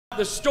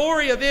the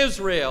story of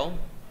Israel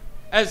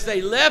as they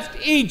left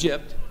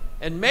Egypt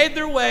and made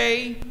their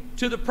way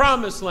to the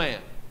Promised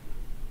Land.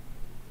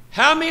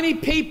 How many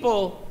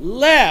people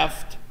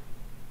left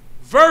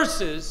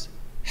versus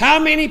how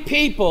many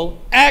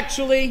people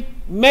actually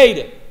made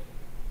it?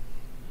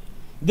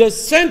 The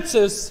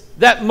census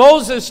that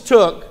Moses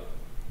took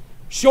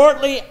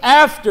shortly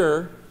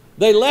after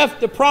they left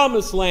the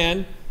Promised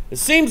Land, it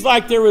seems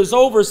like there was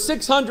over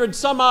 600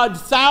 some odd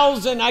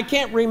thousand. I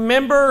can't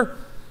remember.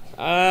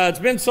 It's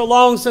been so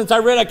long since I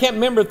read, I can't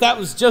remember if that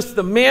was just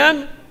the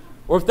men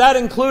or if that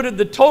included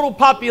the total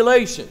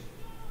population.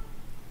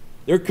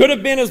 There could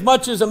have been as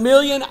much as 1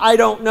 million, I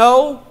don't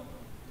know.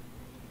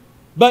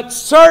 But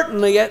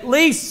certainly at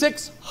least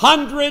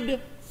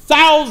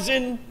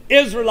 600,000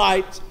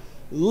 Israelites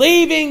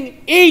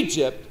leaving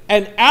Egypt,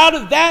 and out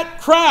of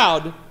that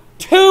crowd,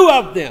 2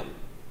 of them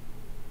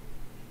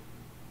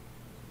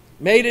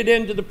made it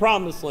into the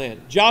Promised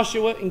Land,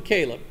 Joshua and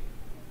Caleb.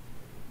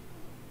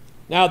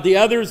 Now the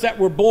others that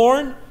were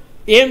born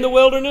in the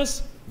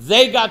wilderness,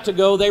 they got to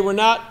go. They were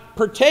not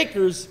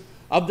partakers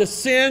of the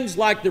sins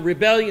like the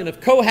rebellion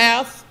of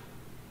Kohath,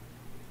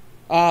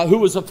 who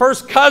was the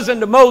first cousin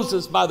to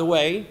Moses, by the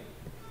way.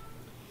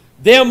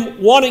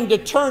 Them wanting to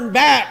turn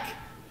back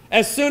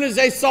as soon as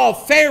they saw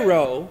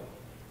Pharaoh,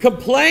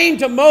 complained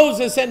to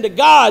Moses and to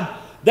God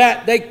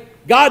that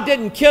God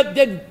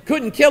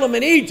couldn't kill them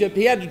in Egypt.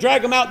 He had to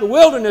drag them out in the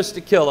wilderness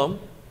to kill them.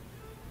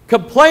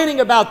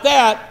 Complaining about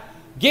that,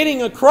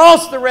 getting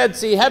across the Red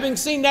Sea, having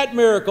seen that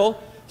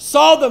miracle,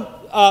 saw the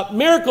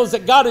miracles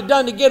that God had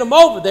done to get them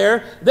over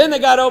there. Then they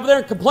got over there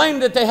and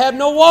complained that they had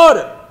no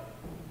water.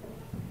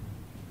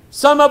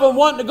 Some of them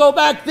wanting to go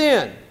back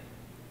then.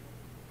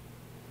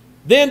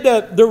 Then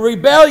the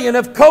rebellion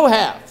of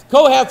Kohath.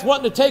 Kohath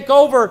wanting to take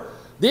over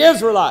the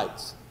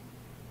Israelites.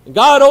 And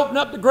God opened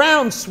up the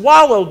ground,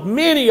 swallowed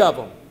many of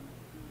them.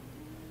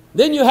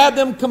 Then you have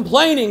them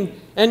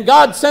complaining, and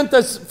God sent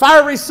the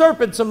fiery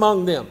serpents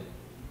among them.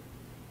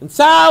 And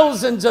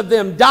thousands of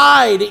them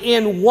died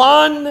in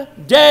one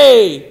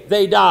day.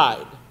 They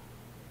died.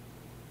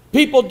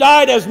 People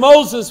died as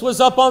Moses was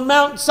up on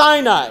Mount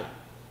Sinai,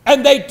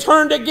 and they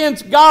turned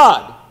against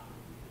God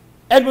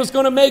and was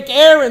going to make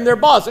Aaron their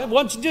boss. Why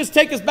don't you just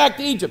take us back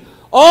to Egypt?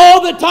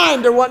 All the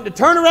time they're wanting to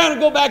turn around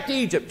and go back to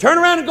Egypt. Turn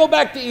around and go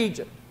back to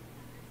Egypt.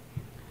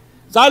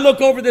 As I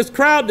look over this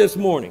crowd this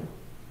morning,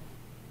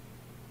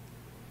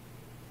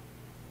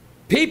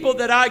 people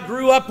that I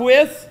grew up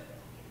with,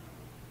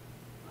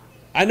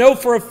 I know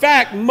for a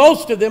fact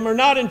most of them are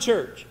not in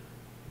church.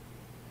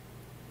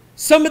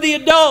 Some of the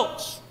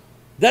adults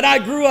that I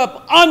grew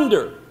up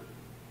under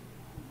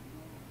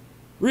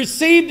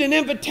received an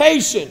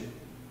invitation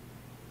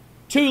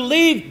to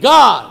leave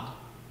God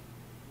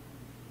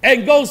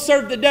and go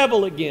serve the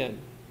devil again.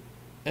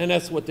 And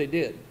that's what they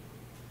did.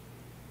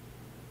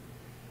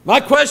 My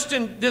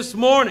question this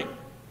morning,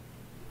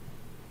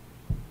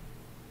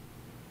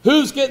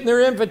 who's getting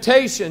their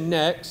invitation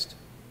next?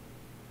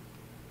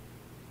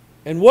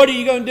 And what are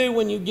you going to do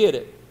when you get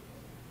it?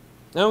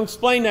 Now, I'll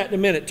explain that in a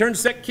minute. Turn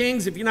to 2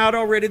 Kings, if you're not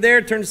already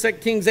there, turn to 2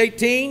 Kings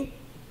 18.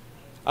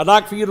 I'd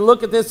like for you to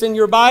look at this in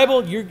your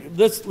Bible.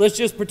 Let's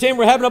just pretend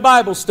we're having a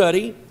Bible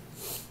study.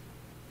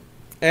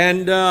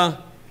 And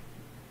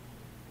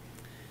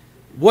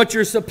what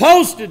you're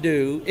supposed to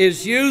do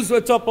is use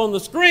what's up on the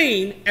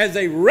screen as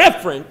a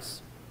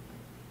reference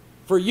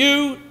for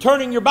you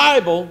turning your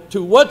Bible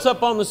to what's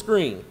up on the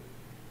screen.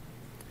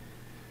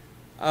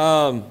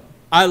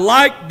 I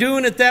like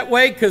doing it that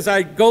way because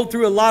I go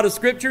through a lot of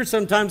scripture.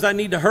 Sometimes I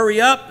need to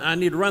hurry up. I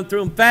need to run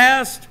through them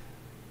fast.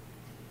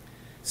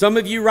 Some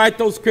of you write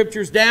those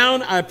scriptures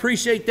down. I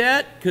appreciate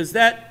that because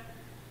that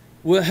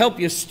will help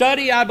you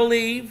study, I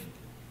believe.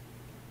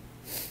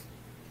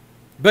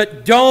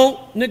 But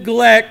don't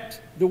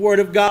neglect the Word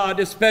of God,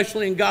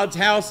 especially in God's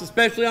house,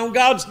 especially on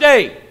God's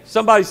day.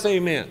 Somebody say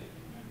amen.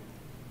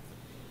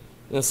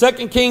 Now,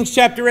 2 Kings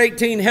chapter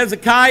 18,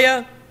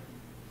 Hezekiah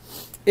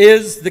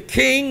is the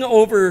king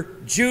over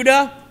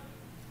Judah.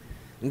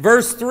 And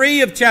verse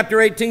 3 of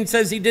chapter 18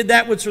 says he did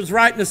that which was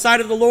right in the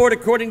sight of the Lord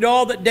according to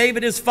all that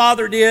David his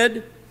father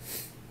did.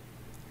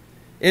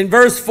 In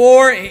verse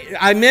 4,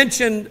 I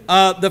mentioned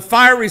the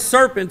fiery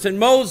serpents, and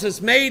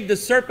Moses made the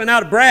serpent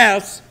out of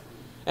brass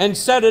and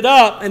set it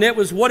up, and it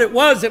was what it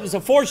was. It was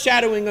a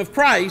foreshadowing of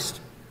Christ,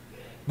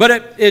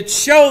 but it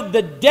showed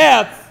the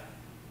death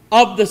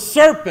of the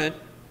serpent,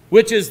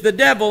 which is the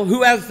devil,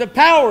 who has the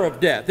power of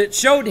death. It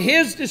showed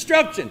his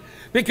destruction,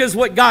 because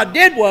what God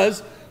did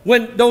was,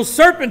 when those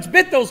serpents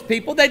bit those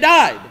people, they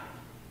died.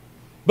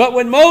 But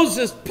when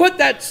Moses put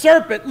that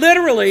serpent,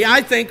 literally,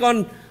 I think,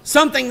 on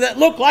something that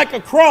looked like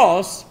a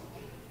cross,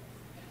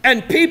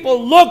 and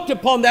people looked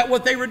upon that,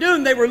 what they were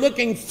doing, they were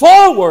looking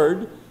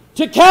forward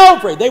to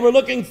Calvary. They were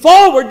looking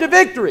forward to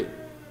victory.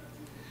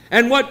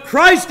 And what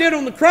Christ did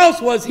on the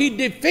cross was he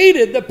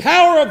defeated the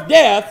power of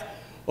death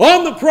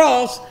on the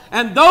cross,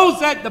 and those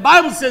that the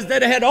Bible says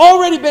that had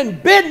already been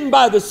bitten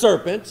by the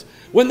serpents,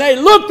 when they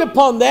looked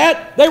upon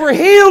that, they were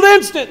healed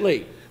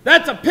instantly.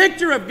 That's a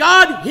picture of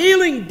God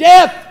healing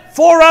death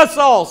for us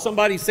all.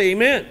 Somebody say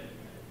amen.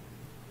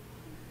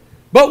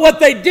 But what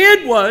they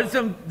did was,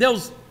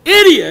 those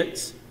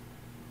idiots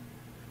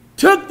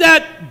took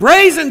that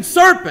brazen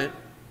serpent,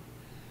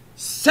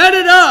 set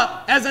it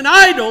up as an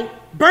idol,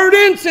 burned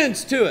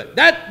incense to it.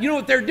 You know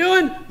what they're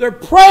doing? They're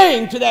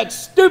praying to that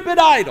stupid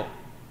idol.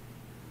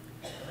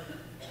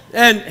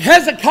 And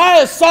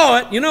Hezekiah saw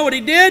it. You know what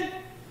he did?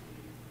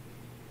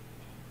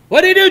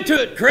 What did he do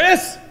to it,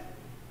 Chris?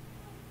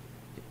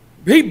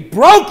 He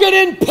broke it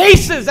in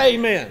pieces,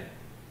 amen.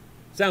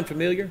 Sound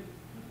familiar?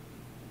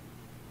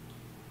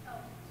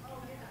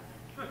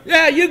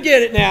 Yeah, you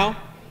get it now.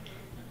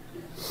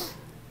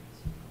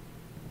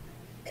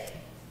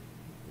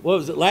 What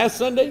was it, last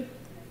Sunday?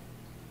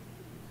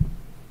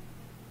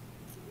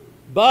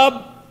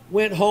 Bub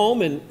went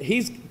home and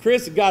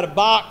Chris got a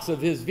box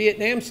of his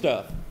Vietnam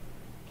stuff.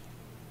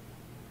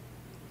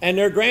 And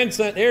their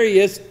grandson, there he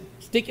is,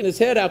 sticking his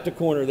head out the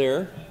corner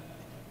there.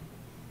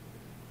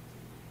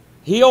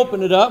 He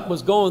opened it up,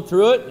 was going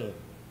through it,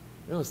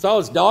 and saw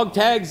his dog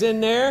tags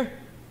in there.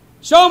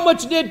 Show him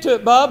what you did to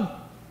it, Bub.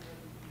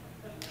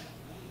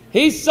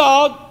 He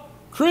saw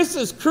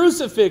Chris's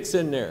crucifix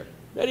in there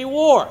that he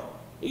wore.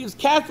 He was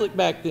Catholic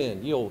back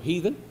then, you old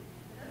heathen.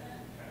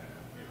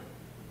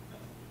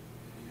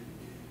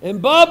 And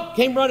Bub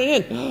came running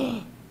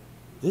in.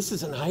 This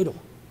is an idol.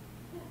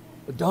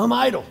 A dumb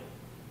idol.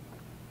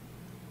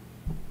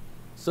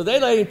 So they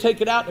let him take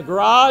it out in the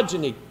garage,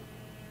 and he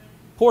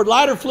poured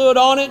lighter fluid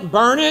on it and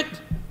burned it.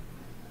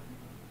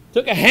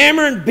 Took a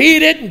hammer and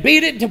beat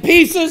it to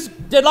pieces.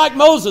 Did like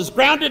Moses,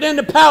 ground it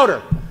into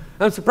powder.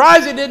 I'm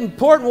surprised he didn't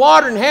pour it in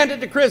water and hand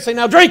it to Chris and say,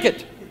 now drink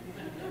it.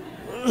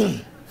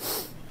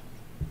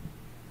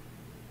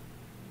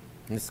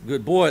 That's a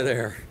good boy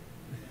there.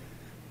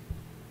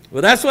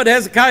 Well, that's what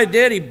Hezekiah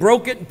did. He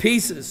broke it in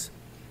pieces.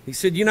 He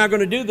said, you're not going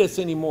to do this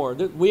anymore.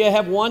 We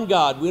have one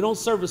God. We don't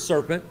serve a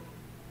serpent.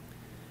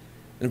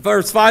 And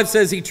verse 5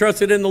 says he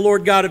trusted in the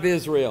Lord God of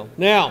Israel.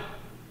 Now,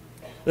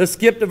 let's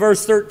skip to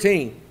verse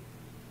 13.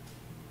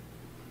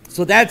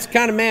 So that's the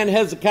kind of man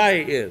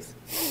Hezekiah is.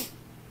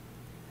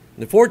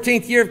 In the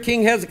 14th year of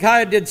King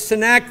Hezekiah did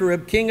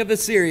Sennacherib, king of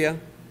Assyria,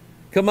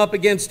 come up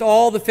against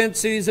all the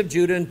fenced cities of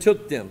Judah and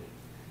took them.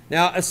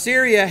 Now,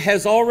 Assyria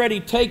has already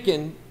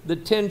taken the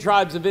 10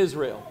 tribes of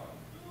Israel.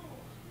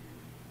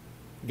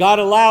 God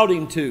allowed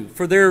him to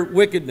for their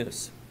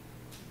wickedness.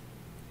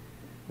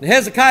 And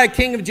Hezekiah,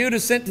 king of Judah,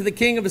 sent to the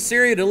king of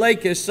Assyria to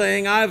Lachish,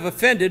 saying, I have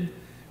offended.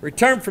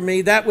 Return from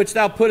me. That which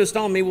thou puttest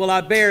on me will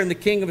I bear. And the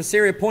king of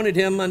Assyria appointed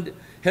him unto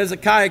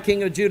Hezekiah,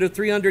 king of Judah,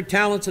 300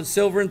 talents of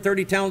silver and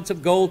 30 talents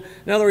of gold.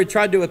 In other words, he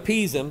tried to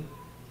appease him.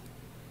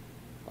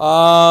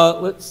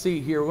 Let's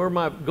see here. Where am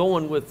I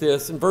going with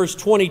this? In verse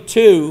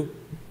 22.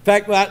 In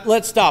fact,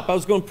 let's stop. I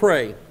was going to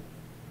pray.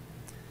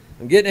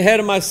 I'm getting ahead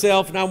of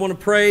myself, and I want to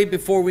pray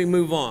before we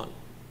move on.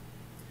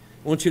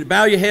 I want you to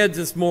bow your heads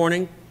this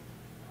morning.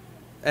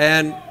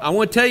 And I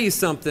want to tell you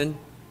something.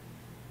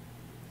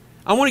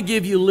 I want to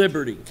give you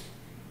liberty.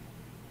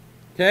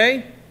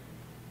 Okay?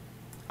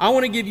 I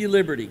want to give you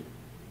liberty.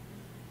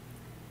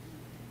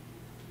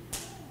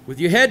 With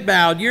your head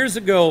bowed, years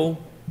ago,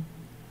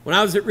 when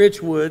I was at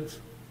Richwoods,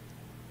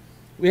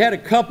 we had a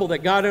couple that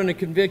got under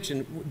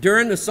conviction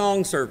during the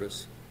song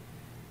service.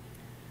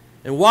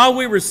 And while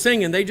we were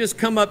singing, they just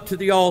come up to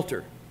the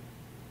altar.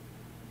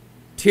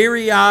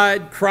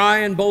 Teary-eyed,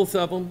 crying, both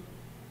of them.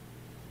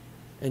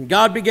 And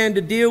God began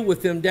to deal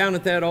with them down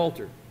at that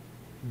altar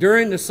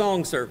during the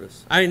song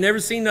service. I had never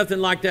seen nothing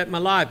like that in my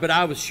life, but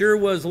I sure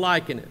was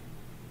liking it.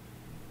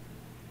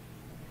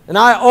 And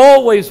I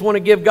always want to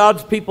give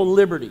God's people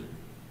liberty.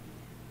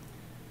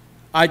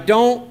 I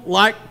don't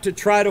like to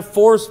try to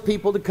force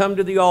people to come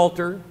to the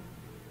altar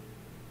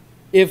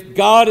if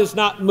God is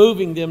not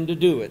moving them to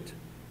do it.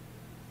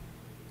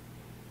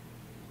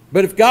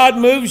 But if God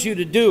moves you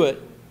to do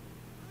it,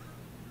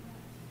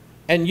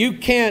 and you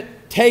can't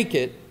take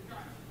it,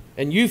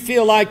 and you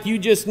feel like you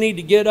just need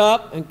to get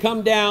up and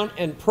come down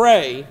and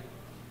pray,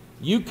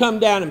 you come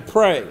down and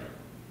pray.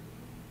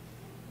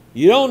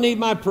 You don't need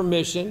my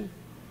permission.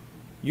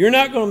 You're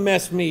not going to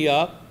mess me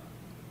up.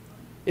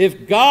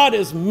 If God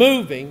is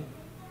moving,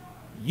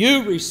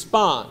 you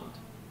respond.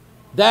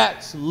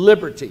 That's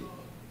liberty.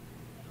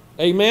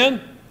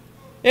 Amen?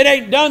 It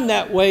ain't done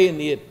that way in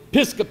the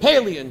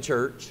Episcopalian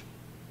church.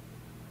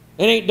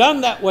 It ain't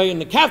done that way in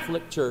the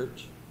Catholic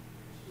church.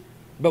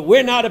 But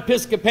we're not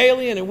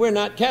Episcopalian and we're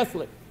not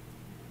Catholic.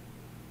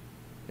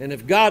 And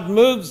if God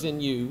moves in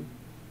you,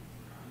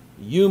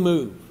 you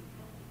move.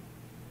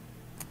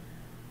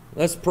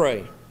 Let's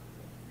pray.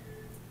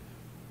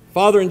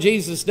 Father, in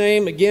Jesus'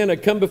 name, again, I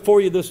come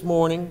before you this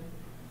morning.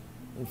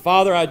 And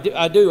Father,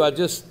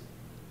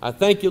 I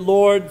thank you,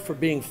 Lord, for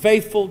being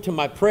faithful to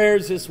my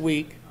prayers this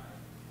week.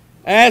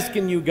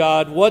 Asking you,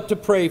 God, what to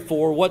pray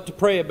for, what to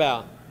pray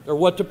about, or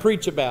what to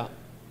preach about.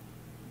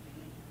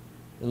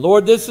 And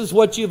Lord, this is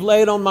what you've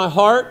laid on my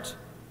heart.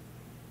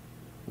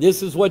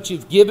 This is what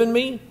you've given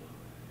me.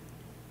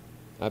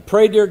 I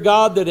pray, dear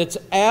God, that it's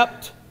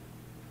apt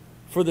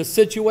for the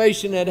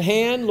situation at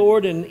hand,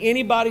 Lord, in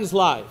anybody's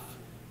life.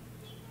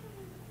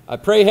 I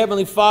pray,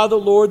 Heavenly Father,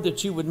 Lord,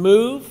 that you would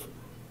move.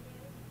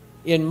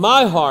 in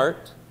my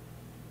heart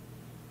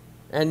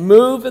and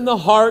move in the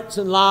hearts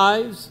and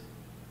lives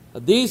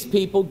of these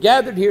people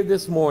gathered here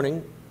this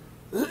morning,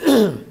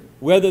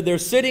 whether they're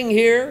sitting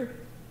here,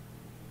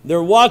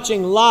 they're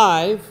watching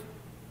live,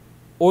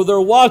 or they're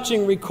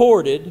watching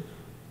recorded.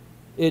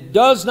 It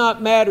does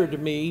not matter to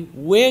me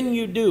when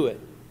you do it.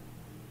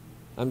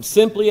 I'm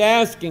simply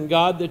asking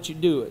God that you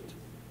do it.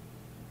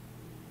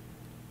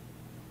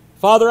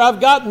 Father, I've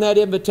gotten that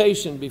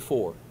invitation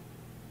before,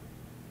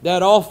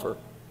 that offer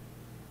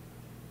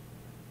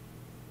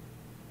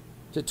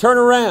to turn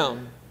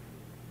around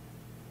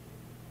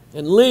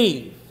and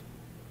leave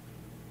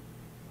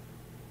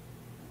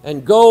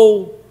and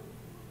go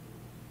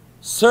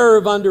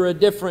serve under a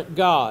different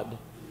God.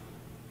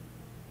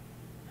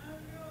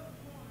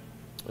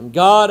 And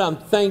God, I'm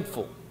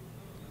thankful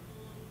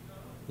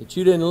that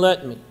you didn't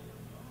let me.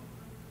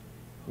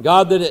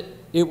 God, that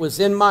it was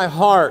in my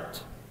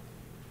heart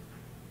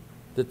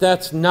that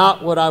that's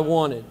not what I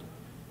wanted.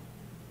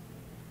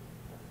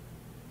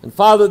 And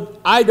Father,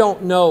 I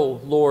don't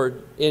know,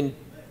 Lord, in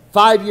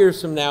 5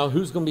 years from now,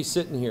 who's going to be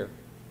sitting here.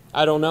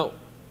 I don't know.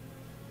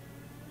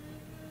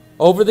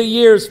 Over the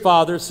years,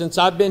 Father, since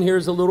I've been here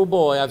as a little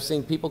boy, I've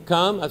seen people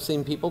come, I've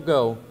seen people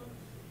go.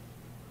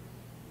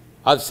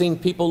 I've seen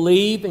people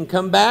leave and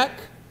come back.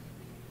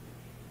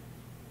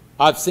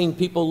 I've seen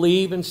people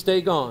leave and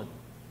stay gone.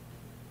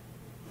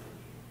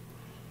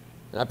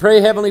 And I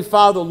pray, Heavenly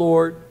Father,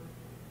 Lord,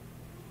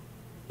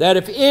 that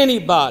if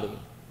anybody,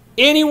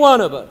 any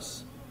one of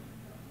us,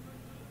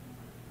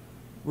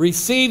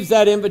 receives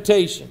that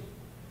invitation,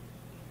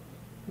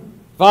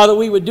 Father,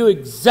 we would do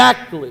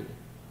exactly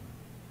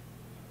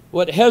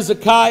what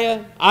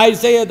Hezekiah,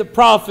 Isaiah the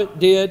prophet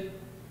did.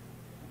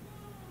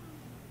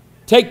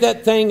 Take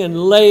that thing and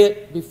lay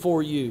it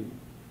before you.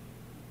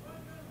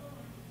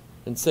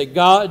 And say,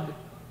 God,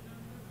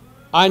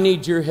 I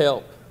need your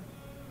help.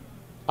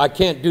 I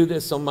can't do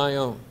this on my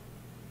own.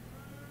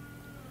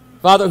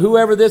 Father,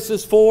 whoever this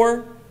is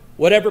for,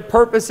 whatever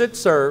purpose it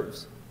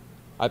serves,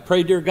 I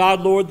pray, dear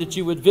God, Lord, that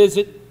you would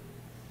visit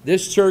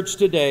this church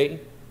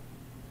today.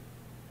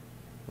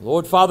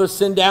 Lord, Father,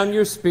 send down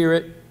your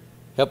Spirit.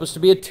 Help us to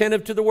be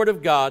attentive to the Word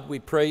of God. We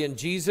pray in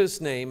Jesus'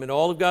 name. And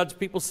all of God's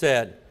people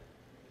said,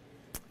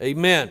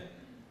 amen.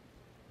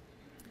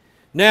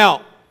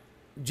 Now,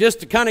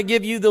 just to kind of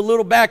give you the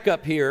little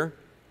backup here,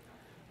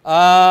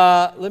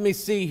 let me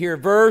see here.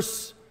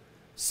 Verse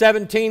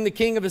 17, the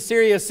king of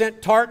Assyria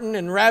sent Tartan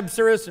and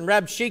Rabsaris and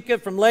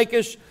Rabshakeh from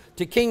Lachish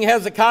to King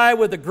Hezekiah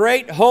with a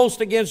great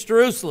host against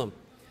Jerusalem.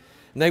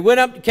 And they went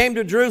up, came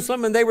to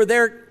Jerusalem, and they were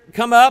there,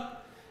 come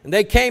up, and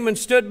they came and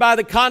stood by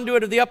the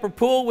conduit of the upper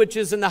pool, which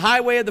is in the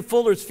highway of the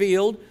fuller's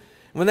field.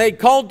 When they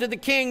called to the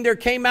king, there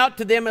came out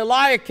to them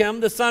Eliakim,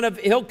 the son of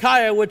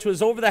Hilkiah, which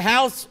was over the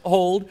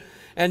household,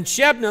 and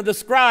Shebna the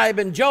scribe,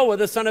 and Joah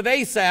the son of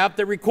Asaph,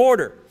 the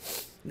recorder.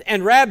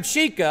 And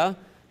Rabshakeh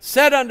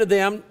said unto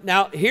them,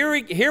 now here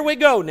we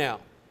go now.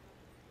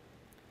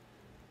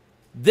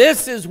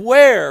 This is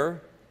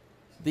where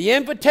the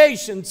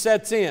invitation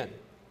sets in.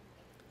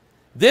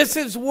 This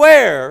is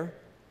where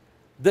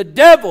the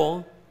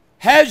devil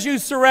has you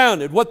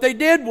surrounded. What they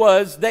did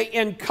was they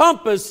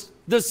encompassed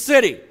the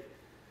city.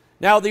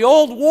 Now the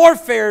old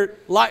warfare,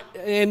 like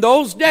in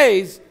those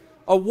days,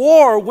 a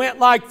war went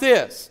like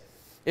this.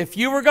 If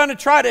you were going to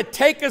try to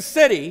take a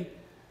city,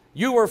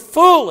 you were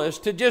foolish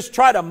to just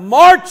try to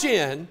march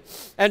in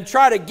and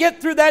try to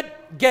get through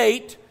that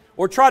gate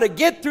or try to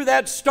get through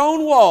that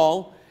stone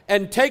wall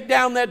and take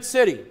down that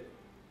city.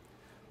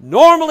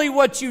 Normally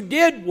what you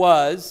did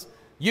was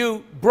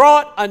you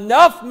brought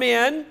enough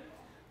men,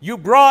 you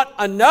brought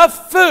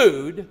enough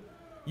food,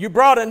 you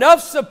brought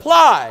enough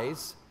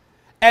supplies,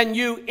 and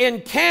you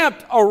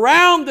encamped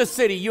around the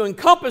city. You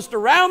encompassed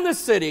around the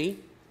city,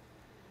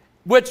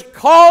 which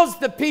caused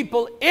the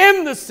people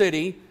in the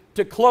city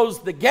to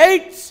close the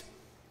gates,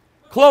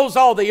 close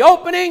all the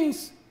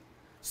openings,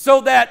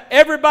 so that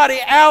everybody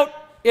out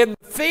in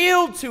the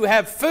fields who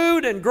have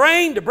food and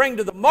grain to bring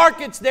to the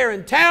markets there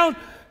in town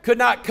could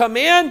not come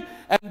in,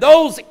 and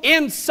those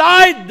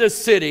inside the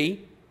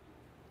city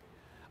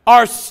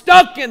are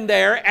stuck in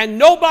there, and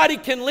nobody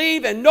can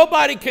leave and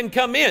nobody can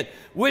come in,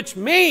 which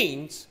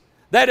means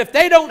that if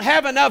they don't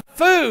have enough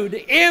food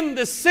in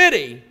the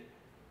city,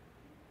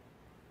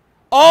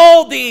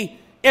 all the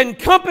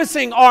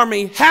encompassing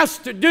army has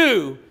to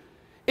do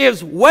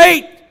is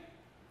wait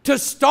to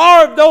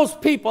starve those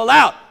people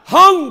out.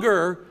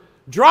 Hunger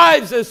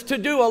drives us to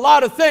do a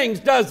lot of things,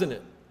 doesn't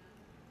it?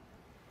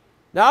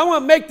 Now I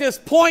want to make this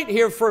point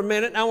here for a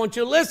minute, and I want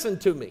you to listen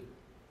to me.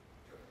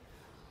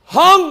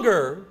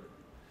 Hunger,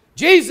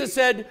 Jesus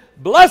said,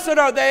 blessed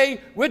are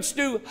they which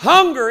do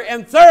hunger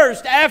and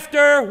thirst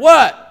after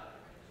what?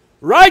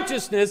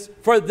 Righteousness,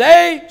 for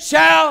they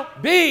shall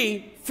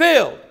be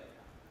filled.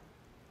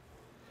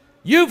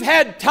 You've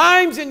had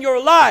times in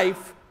your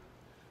life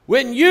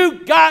when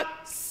you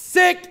got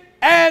sick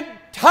and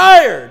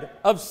tired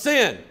of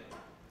sin.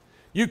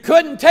 You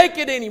couldn't take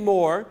it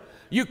anymore.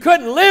 You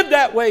couldn't live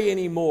that way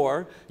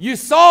anymore. You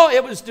saw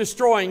it was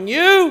destroying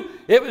you.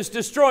 It was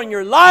destroying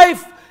your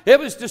life. It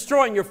was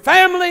destroying your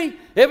family.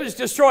 It was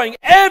destroying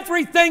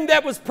everything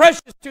that was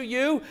precious to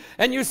you.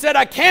 And you said,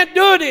 I can't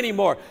do it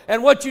anymore.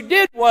 And what you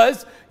did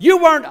was, you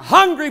weren't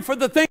hungry for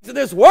the things of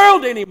this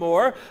world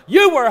anymore.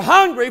 You were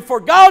hungry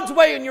for God's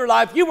way in your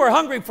life. You were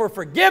hungry for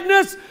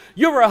forgiveness.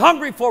 You were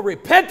hungry for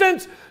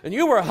repentance. And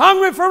you were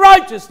hungry for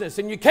righteousness.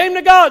 And you came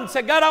to God and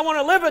said, God, I want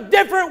to live a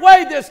different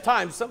way this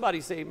time.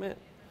 Somebody say amen.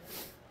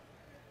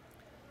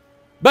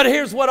 But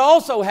here's what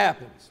also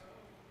happens.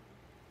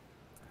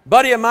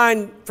 Buddy of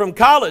mine from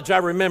college, I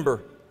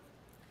remember.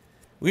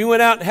 We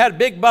went out and had a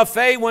big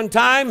buffet one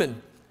time,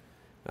 and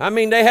I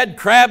mean, they had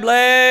crab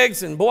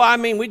legs, and boy, I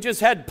mean, we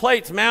just had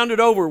plates mounded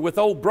over with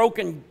old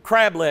broken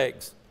crab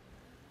legs.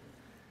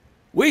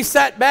 We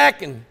sat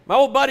back, and my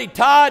old buddy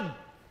Todd,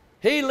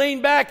 he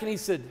leaned back and he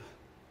said,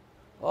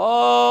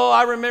 oh,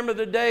 I remember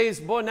the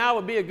days, boy, now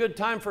would be a good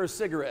time for a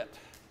cigarette.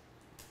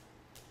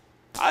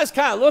 I just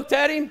kind of looked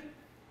at him,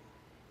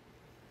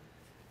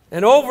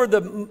 and over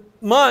the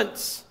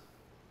months,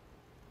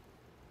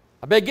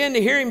 I began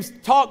to hear him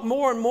talk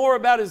more and more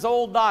about his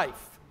old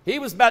life. He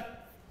was about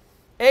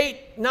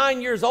 8,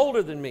 9 years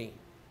older than me.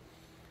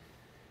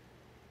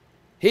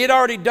 He had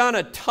already done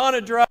a ton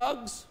of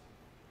drugs,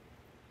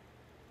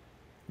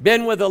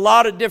 been with a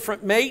lot of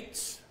different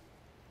mates.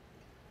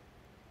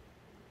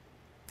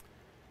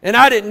 And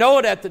I didn't know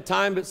it at the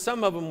time, but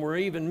some of them were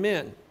even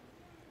men.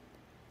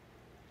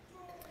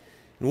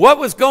 And what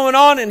was going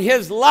on in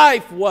his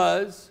life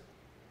was,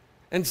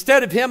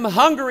 instead of him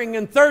hungering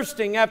and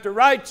thirsting after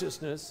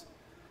righteousness,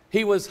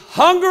 he was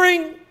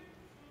hungering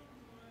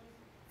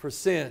for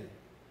sin.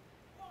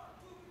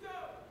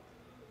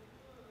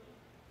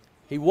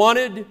 He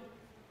wanted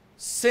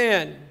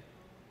sin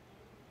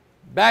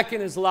back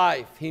in his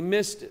life. He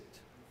missed it.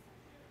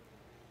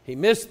 He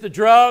missed the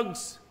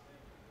drugs,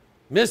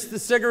 missed the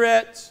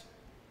cigarettes,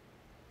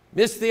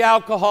 missed the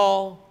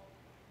alcohol,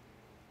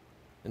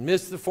 and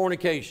missed the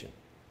fornication.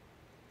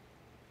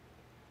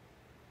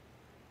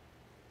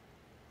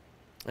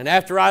 And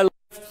after I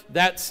left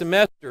that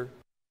semester,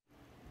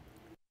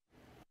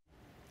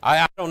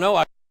 I don't know,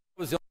 I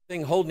was the only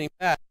thing holding him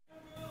back.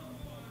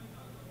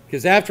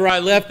 Because after I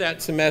left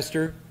that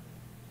semester,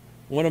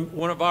 one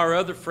of our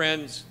other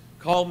friends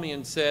called me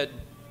and said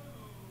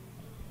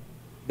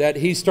that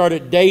he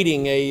started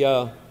dating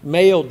a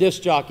male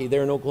disc jockey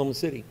there in Oklahoma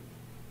City.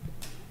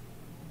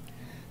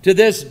 To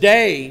this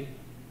day,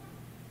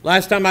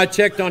 last time I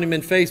checked on him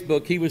in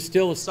Facebook, he was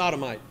still a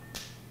sodomite.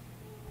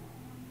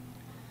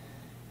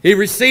 He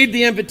received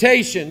the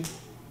invitation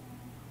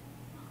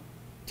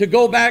to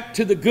go back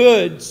to the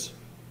goods,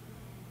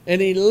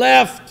 and he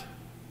left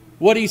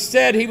what he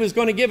said he was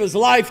going to give his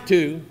life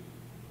to.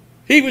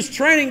 He was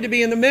training to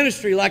be in the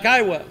ministry like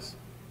I was.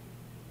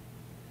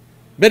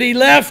 But he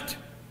left,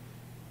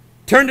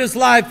 turned his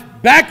life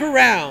back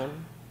around,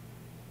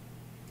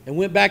 and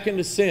went back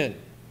into sin.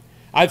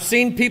 I've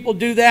seen people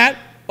do that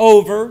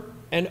over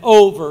and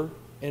over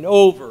and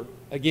over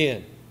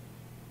again.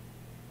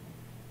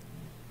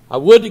 I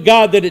would to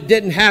God that it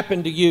didn't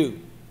happen to you.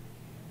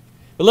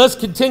 But let's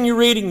continue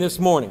reading this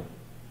morning.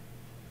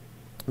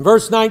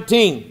 Verse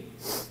 19.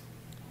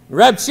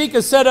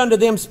 Rabshakeh said unto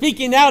them,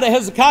 speaking now to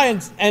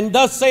Hezekiah, and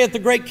thus saith the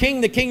great king,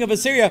 the king of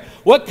Assyria,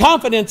 what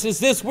confidence is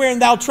this wherein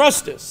thou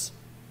trustest?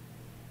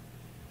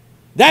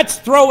 That's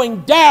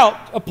throwing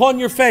doubt upon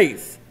your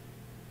faith.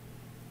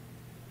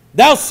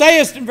 Thou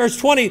sayest in verse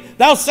 20,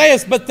 thou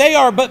sayest, but they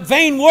are but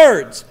vain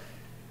words.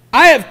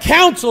 I have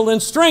counsel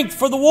and strength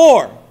for the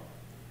war.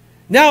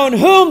 Now in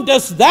whom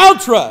dost thou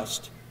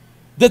trust,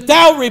 that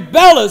thou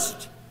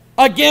rebellest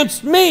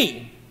against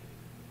me?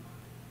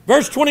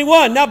 Verse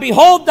 21, now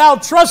behold, thou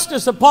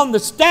trustest upon the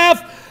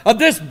staff of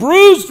this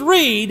bruised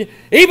reed,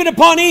 even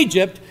upon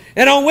Egypt,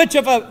 and on which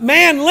if a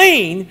man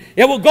lean,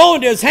 it will go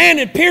into his hand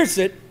and pierce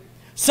it.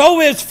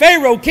 So is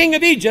Pharaoh, king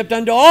of Egypt,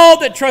 unto all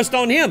that trust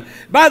on him.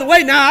 By the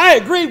way, now I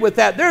agree with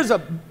that. There's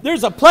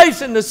a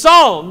place in the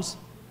Psalms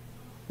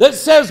that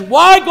says,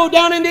 why go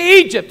down into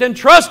Egypt and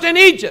trust in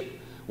Egypt?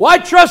 Why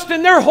trust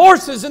in their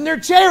horses and their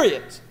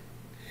chariots?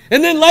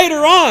 And then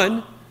later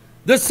on,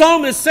 the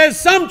psalmist says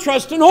some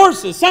trust in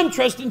horses, some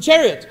trust in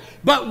chariots.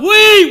 But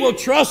we will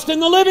trust in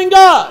the living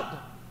God.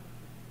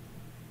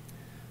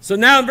 So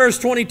now in verse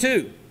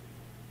 22.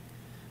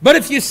 But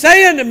if you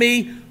say unto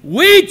me,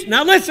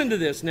 now listen to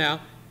this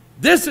now.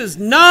 This is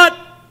not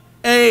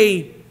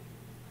a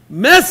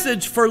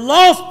message for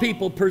lost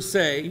people per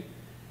se.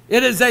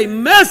 It is a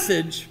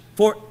message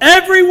for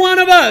every one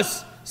of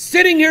us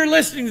sitting here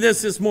listening to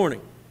this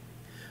morning.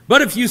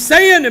 But if you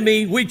say unto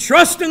me, we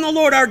trust in the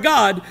Lord our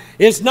God,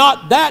 is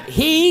not that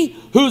he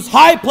whose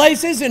high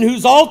places and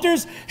whose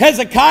altars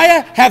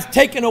Hezekiah hath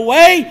taken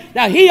away?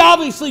 Now he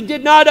obviously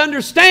did not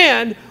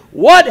understand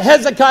what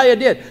Hezekiah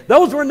did.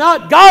 Those were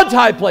not God's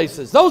high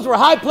places. Those were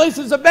high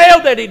places of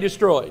Baal that he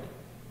destroyed.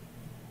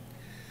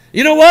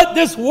 You know what?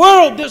 This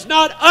world does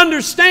not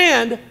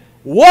understand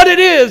what it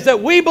is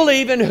that we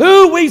believe and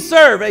who we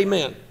serve.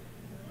 Amen.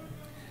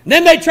 And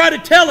then they try to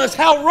tell us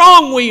how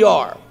wrong we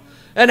are.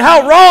 And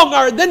how wrong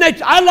are then they?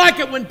 I like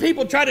it when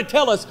people try to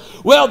tell us,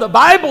 well, the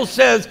Bible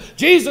says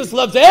Jesus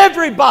loves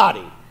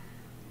everybody.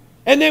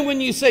 And then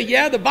when you say,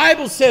 yeah, the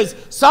Bible says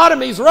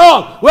sodomy's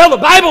wrong. Well, the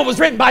Bible was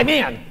written by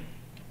men.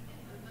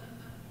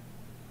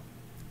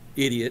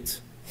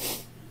 Idiots.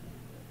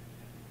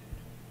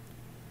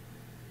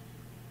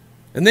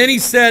 And then he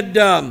said,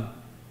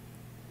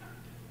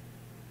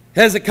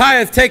 Hezekiah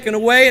hath taken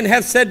away and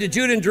hath said to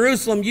Judah and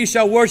Jerusalem, you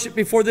shall worship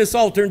before this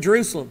altar in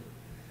Jerusalem.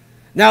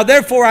 Now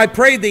therefore I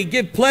pray thee,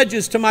 give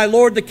pledges to my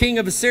lord the king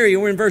of Assyria.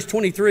 We're in verse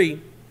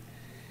 23.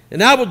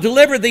 And I will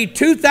deliver thee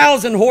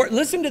 2,000 horses.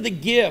 Listen to the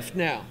gift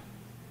now.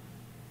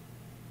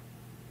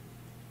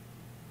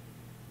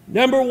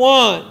 Number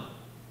one,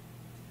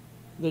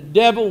 the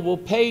devil will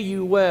pay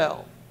you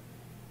well.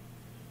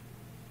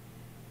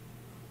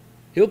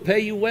 He'll pay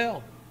you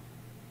well.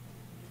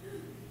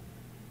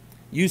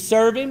 You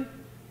serve him.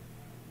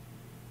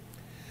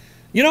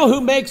 You know who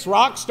makes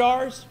rock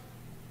stars?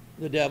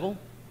 The devil.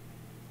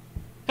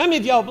 How many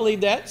of y'all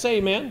believe that? Say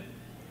amen.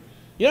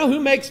 You know who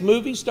makes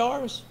movie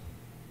stars?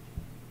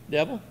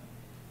 Devil.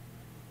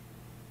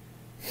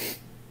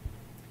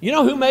 You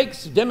know who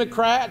makes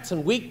Democrats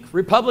and weak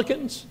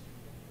Republicans?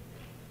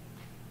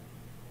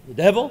 The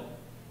devil.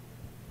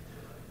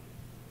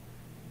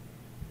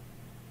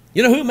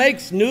 You know who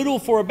makes noodle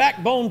for a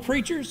backbone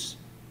preachers?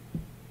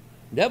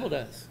 The devil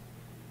does.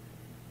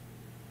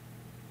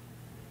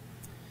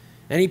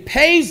 And he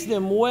pays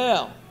them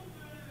well.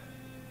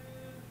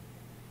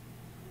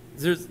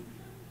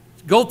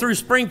 Go through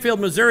Springfield,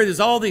 Missouri, there's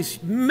all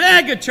these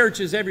mega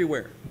churches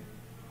everywhere.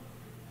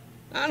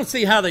 I don't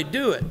see how they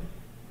do it.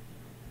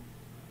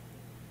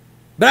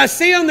 But I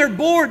see on their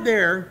board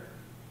there,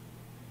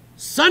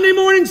 Sunday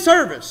morning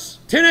service,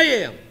 10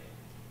 a.m.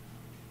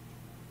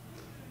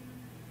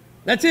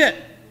 That's it.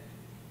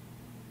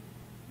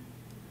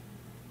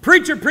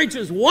 Preacher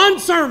preaches one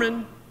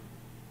sermon,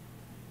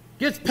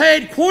 gets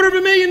paid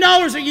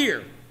 $250,000 a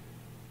year.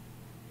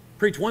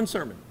 Preach one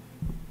sermon.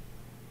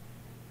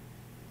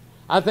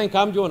 I think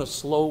I'm doing a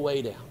slow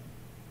way down.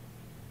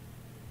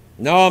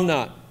 No, I'm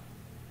not.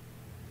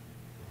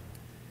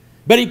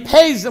 But he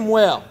pays them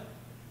well.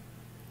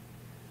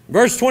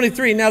 Verse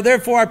 23, now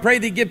therefore I pray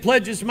thee give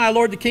pledges to my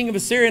lord the king of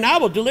Assyria, and I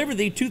will deliver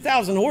thee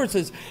 2,000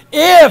 horses,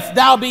 if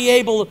thou be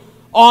able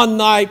on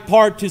thy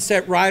part to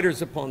set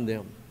riders upon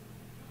them.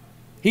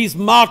 He's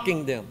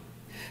mocking them.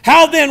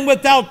 How then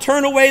wilt thou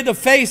turn away the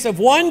face of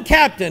one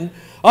captain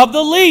of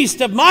the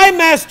least of my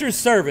master's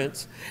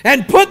servants,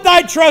 and put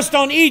thy trust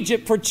on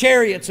Egypt for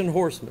chariots and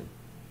horsemen?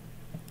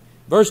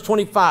 Verse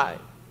 25.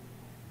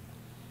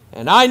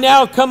 And I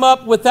now come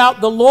up without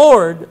the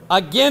Lord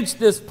against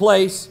this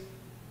place.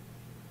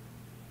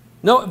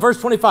 No, verse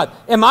 25.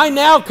 Am I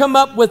now come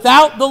up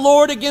without the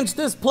Lord against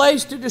this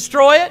place to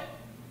destroy it?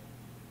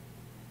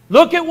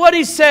 Look at what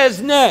he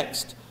says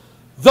next.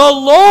 The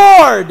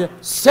Lord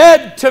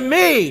said to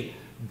me,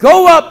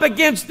 go up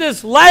against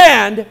this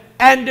land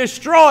and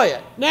destroy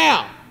it.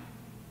 Now,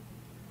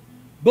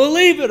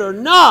 believe it or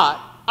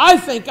not, I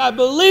think I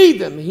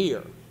believe him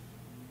here.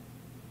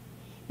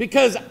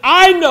 Because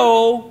I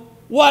know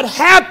what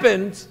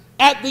happened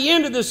at the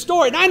end of the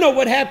story. And I know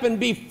what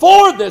happened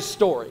before this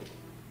story.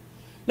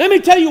 Let me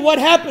tell you what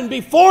happened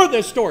before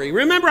this story.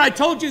 Remember I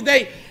told you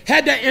they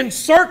had to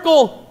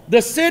encircle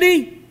the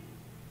city?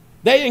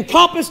 They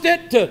encompassed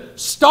it to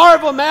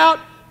starve them out.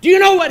 Do you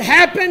know what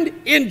happened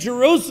in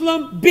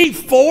Jerusalem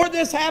before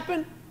this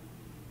happened?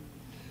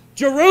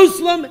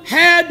 Jerusalem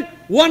had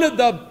one of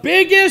the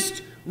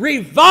biggest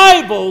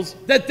revivals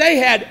that they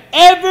had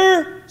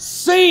ever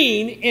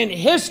seen in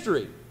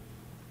history.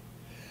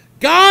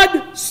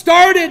 God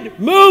started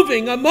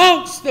moving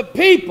amongst the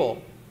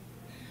people,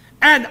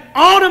 and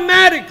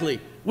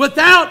automatically,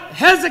 without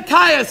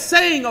Hezekiah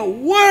saying a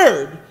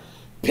word,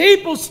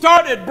 people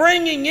started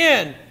bringing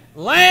in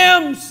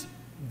lambs,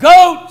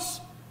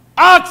 goats,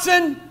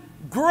 oxen,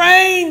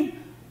 grain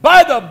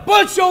by the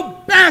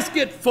bushel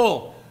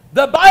basketful.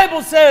 The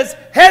Bible says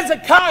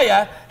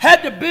Hezekiah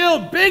had to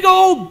build big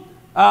old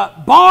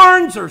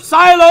barns or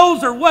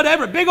silos or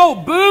whatever, big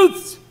old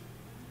booths.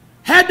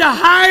 Had to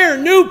hire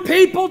new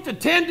people to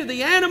tend to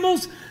the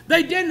animals.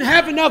 They didn't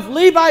have enough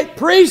Levite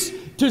priests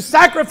to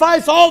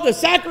sacrifice all the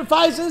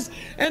sacrifices,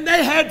 and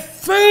they had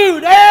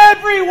food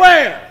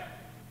everywhere.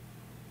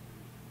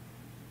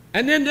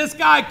 And then this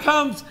guy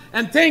comes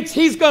and thinks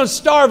he's going to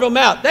starve them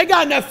out. They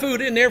got enough food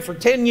in there for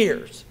 10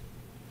 years.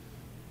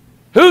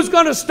 Who's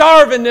going to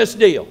starve in this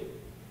deal?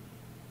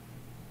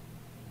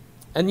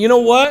 And you know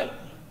what?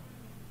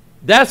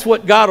 That's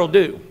what God will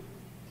do.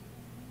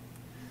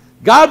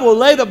 God will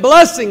lay the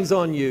blessings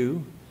on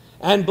you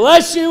and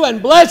bless you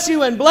and bless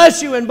you and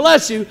bless you and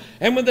bless you.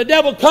 And when the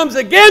devil comes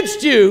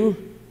against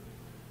you,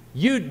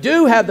 you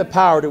do have the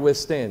power to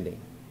withstand him.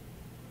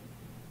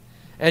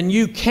 And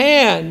you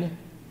can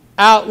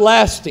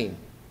outlast him.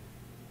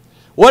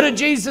 What did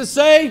Jesus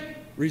say?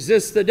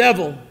 Resist the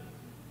devil.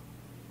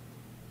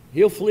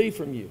 He'll flee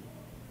from you.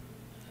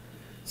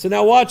 So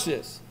now watch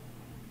this.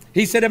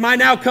 He said, am I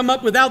now come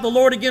up without the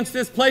Lord against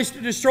this place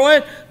to destroy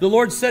it? The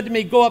Lord said to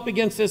me, go up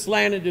against this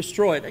land and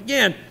destroy it.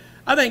 Again,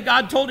 I think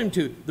God told him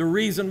to. The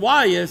reason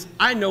why is,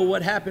 I know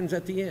what happens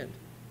at the end.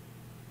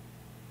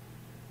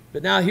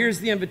 But now here's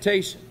the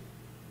invitation.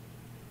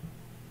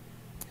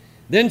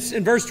 Then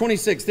in verse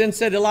 26, then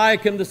said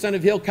Eliakim the son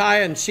of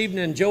Hilkiah and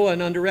Shebna and Joah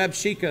and under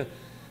Rabshakeh,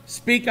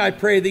 speak, I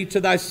pray thee, to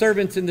thy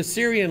servants in the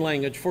Syrian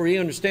language, for he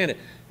understand it.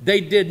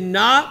 They did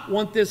not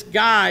want this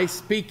guy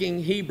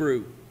speaking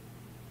Hebrew.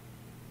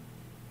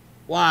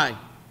 Why?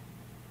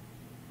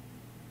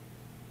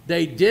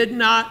 They did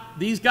not,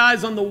 these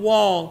guys on the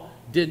wall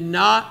did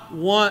not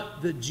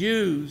want the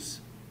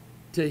Jews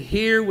to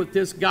hear what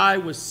this guy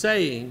was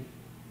saying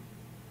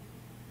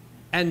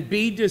and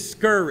be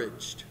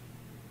discouraged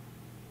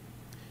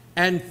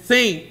and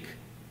think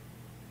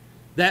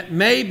that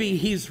maybe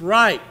he's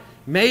right.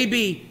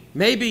 Maybe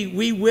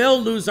we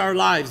will lose our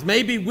lives.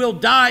 Maybe we'll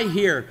die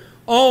here.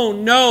 Oh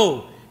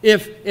no,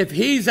 if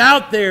he's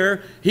out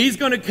there, he's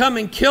going to come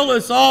and kill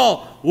us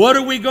all. What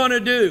are we going to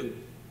do?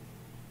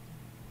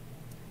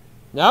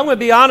 Now I'm going to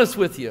be honest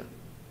with you.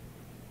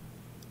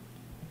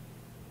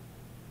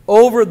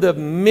 Over the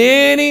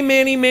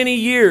many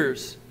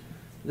years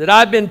that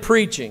I've been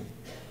preaching,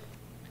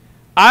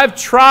 I've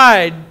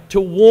tried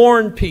to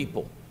warn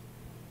people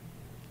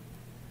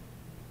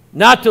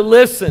not to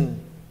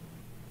listen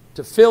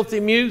to filthy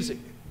music,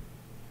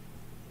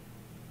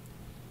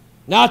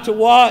 not to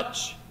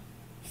watch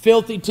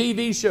filthy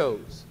TV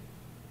shows,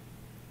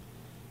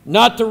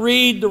 not to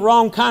read the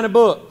wrong kind of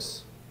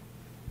books,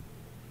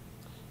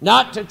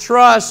 not to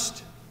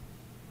trust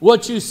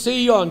what you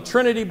see on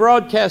Trinity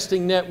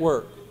Broadcasting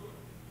Network,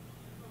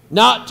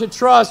 not to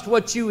trust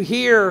what you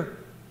hear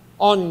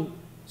on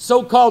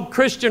so-called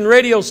Christian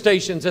radio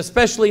stations,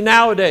 especially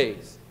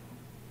nowadays,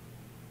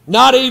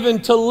 not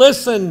even to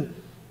listen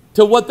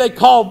to what they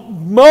call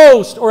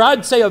most, or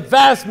I'd say a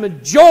vast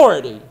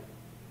majority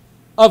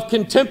of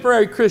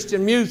contemporary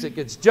Christian music.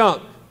 It's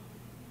junk.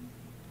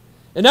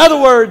 In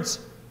other words,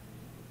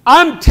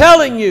 I'm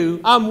telling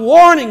you, I'm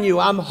warning you,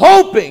 I'm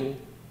hoping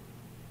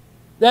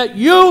that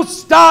you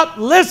stop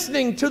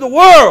listening to the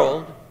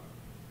world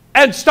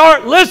and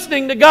start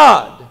listening to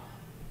God.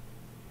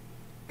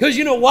 Because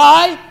you know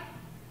why?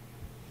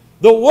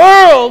 The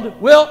world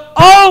will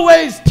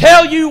always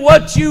tell you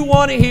what you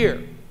want to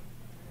hear.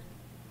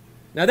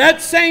 Now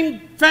that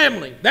same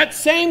family, that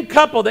same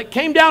couple that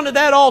came down to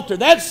that altar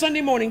that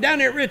Sunday morning down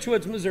there at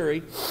Richwoods,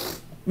 Missouri,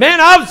 man,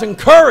 I was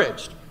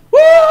encouraged. Woo!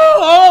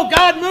 Oh,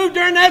 God moved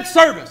during that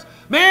service.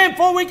 Man,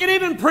 before we could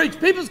even preach,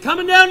 people's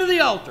coming down to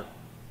the altar.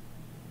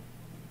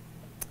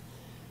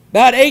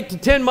 About 8 to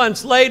 10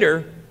 months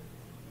later,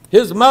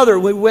 his mother,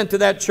 when we went to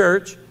that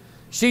church,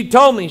 she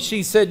told me,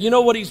 she said, you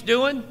know what he's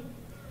doing?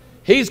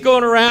 He's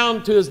going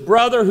around to his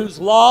brother who's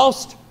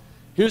lost.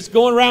 He's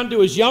going around to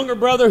his younger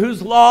brother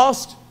who's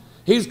lost.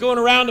 He's going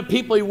around to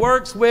people he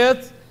works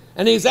with,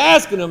 and he's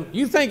asking them,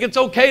 you think it's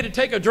okay to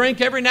take a drink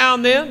every now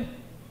and then?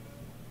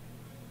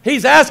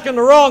 He's asking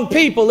the wrong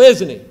people,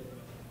 isn't he?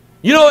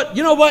 You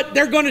know what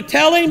they're going to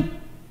tell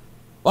him?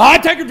 Well, I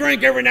take a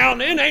drink every now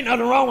and then. Ain't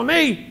nothing wrong with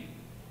me.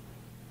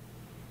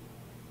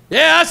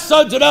 Yeah, I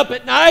suds it up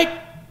at night.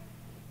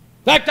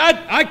 In fact,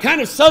 I kind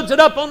of suds it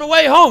up on the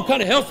way home.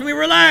 Kind of helps me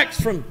relax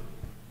from,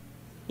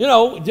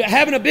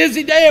 having a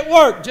busy day at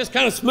work. Just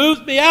kind of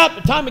smooths me out.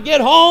 By the time I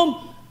get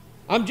home,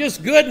 I'm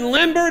just good and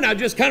limber, and I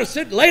just kind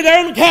of lay there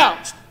on the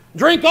couch,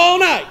 drink all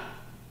night.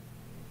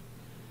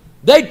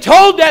 They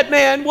told that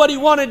man what he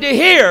wanted to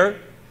hear,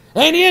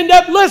 and he ended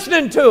up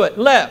listening to it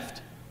and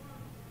left.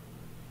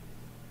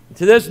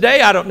 To this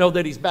day, I don't know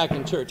that he's back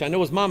in church. I know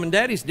his mom and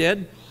daddy's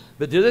dead,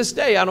 but to this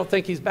day, I don't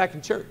think he's back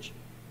in church.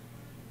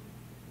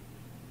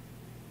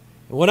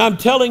 And what I'm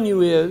telling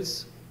you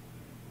is,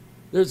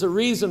 there's a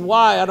reason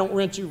why I don't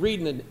want you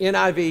reading an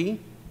NIV,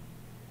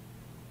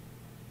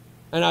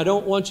 and I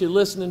don't want you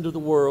listening to the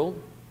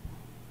world.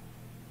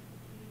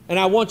 And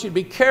I want you to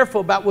be careful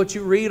about what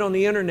you read on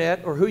the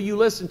internet, or who you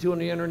listen to on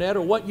the internet,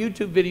 or what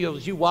YouTube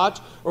videos you watch,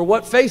 or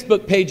what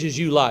Facebook pages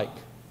you like.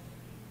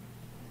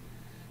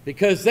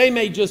 Because they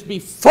may just be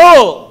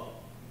full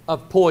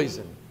of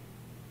poison,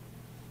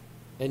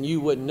 and you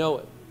wouldn't know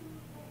it.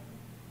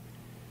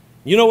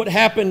 You know what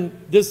happened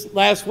this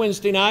last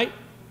Wednesday night?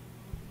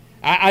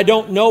 I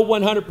don't know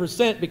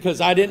 100%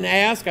 because I didn't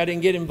ask, I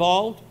didn't get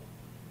involved.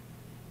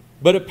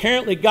 But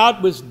apparently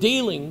God was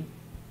dealing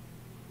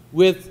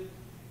with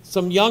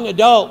some young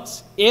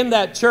adults in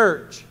that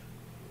church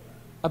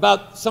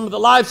about some of the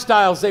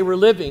lifestyles they were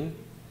living,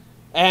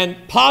 and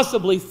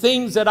possibly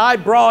things that I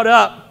brought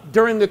up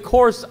during the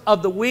course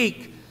of the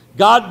week.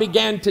 God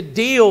began to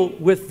deal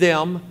with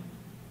them,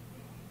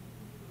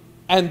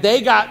 and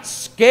they got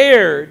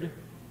scared,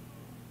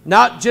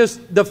 not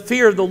just the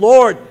fear of the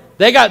Lord,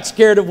 they got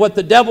scared of what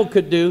the devil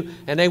could do,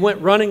 and they went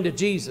running to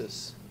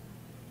Jesus.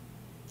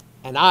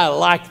 And I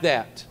like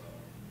that.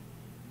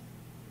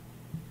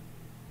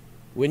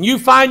 When you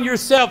find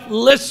yourself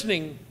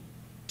listening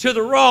to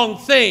the wrong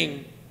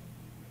thing,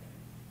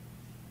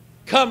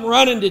 come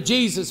running to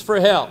Jesus for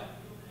help.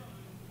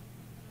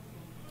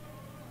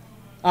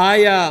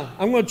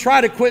 I'm going to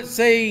try to quit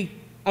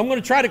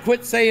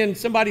saying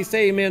somebody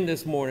say amen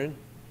this morning.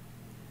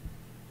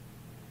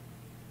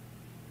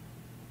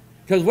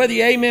 Because whether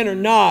you amen or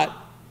not,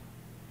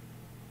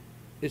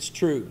 it's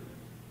true.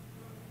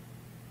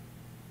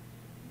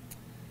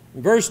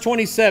 In verse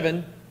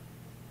 27,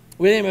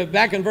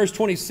 back in verse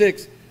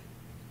 26,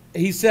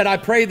 he said, I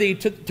pray thee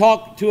to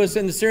talk to us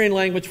in the Syrian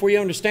language, for you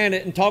understand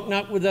it, and talk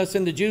not with us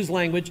in the Jews'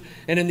 language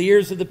and in the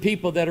ears of the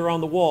people that are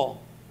on the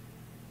wall.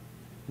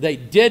 They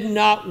did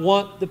not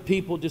want the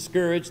people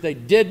discouraged. They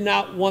did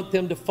not want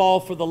them to fall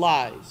for the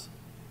lies.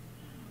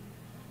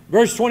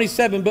 Verse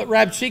 27, but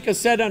Rabshakeh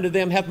said unto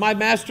them, hath my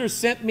master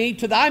sent me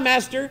to thy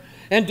master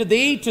and to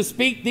thee to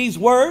speak these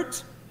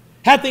words?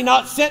 Hath he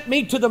not sent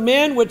me to the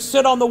men which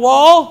sit on the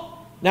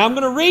wall? Now I'm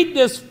going to read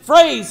this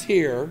phrase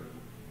here,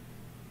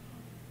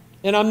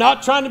 and I'm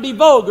not trying to be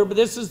vulgar, but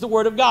this is the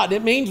word of God.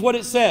 It means what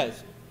it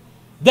says,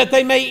 that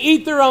they may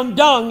eat their own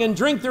dung and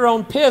drink their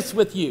own piss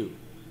with you.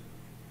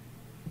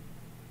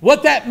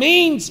 What that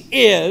means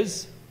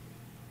is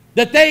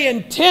that they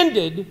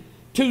intended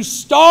to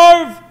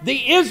starve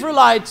the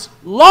Israelites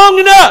long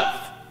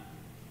enough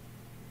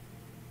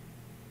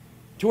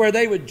to where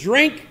they would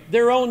drink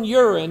their own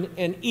urine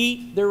and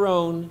eat their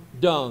own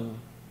dung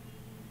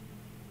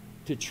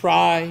to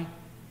try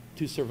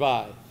to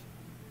survive.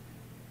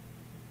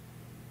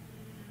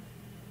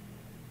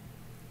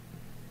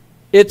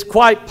 It's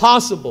quite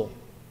possible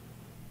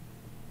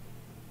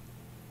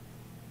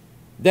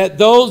that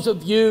those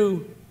of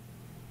you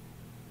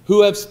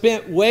who have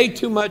spent way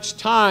too much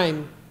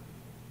time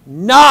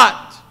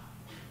not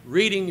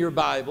reading your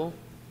Bible,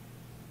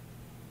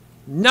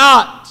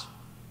 not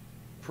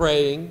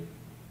praying,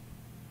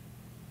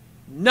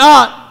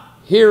 not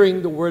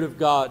hearing the Word of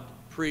God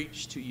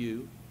preached to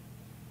you,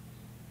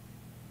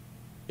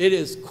 it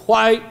is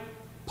quite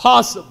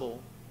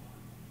possible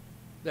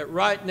that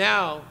right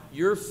now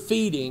you're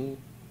feeding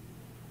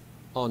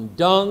on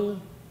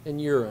dung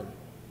and urine,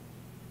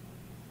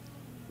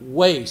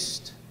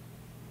 waste,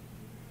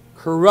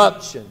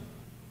 corruption,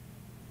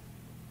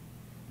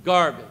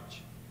 garbage.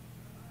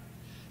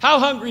 How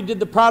hungry did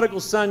the prodigal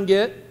son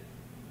get?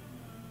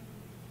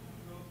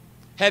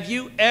 Have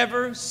you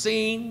ever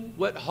seen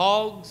what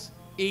hogs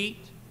eat?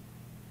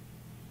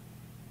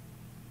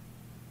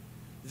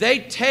 They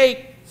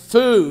take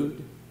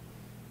food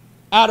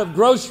out of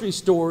grocery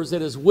stores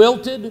that is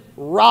wilted,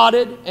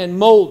 rotted, and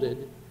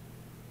molded,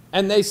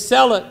 and they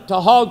sell it to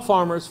hog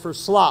farmers for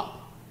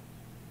slop.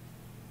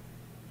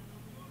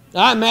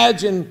 I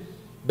imagine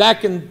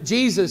back in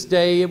Jesus'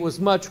 day, it was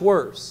much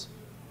worse.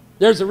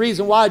 There's a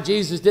reason why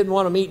Jesus didn't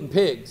want them eating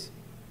pigs,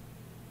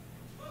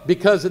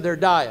 because of their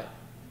diet.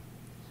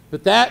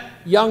 But that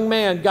young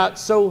man got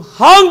so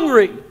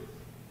hungry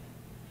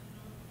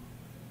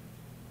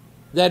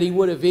that he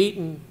would have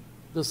eaten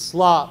the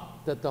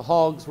slop that the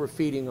hogs were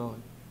feeding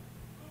on.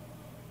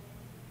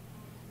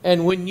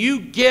 And when you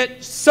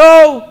get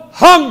so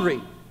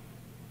hungry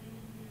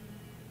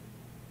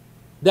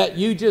that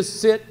you just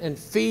sit and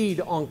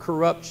feed on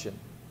corruption,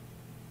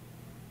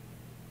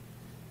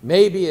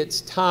 maybe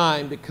it's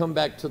time to come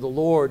back to the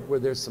Lord where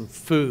there's some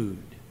food.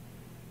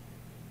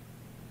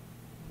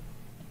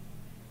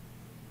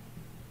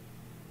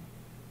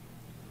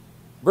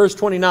 Verse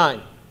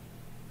 29.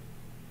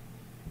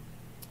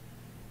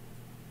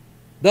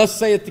 Thus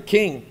saith the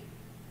king.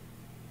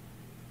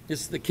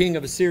 This is the king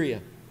of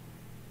Assyria.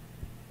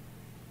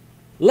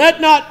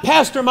 Let not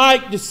Pastor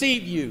Mike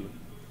deceive you.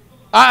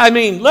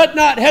 Let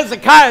not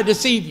Hezekiah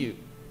deceive you.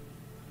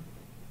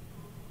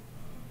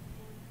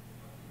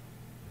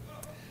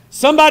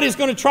 Somebody's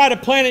going to try to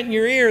plant it in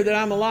your ear that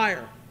I'm a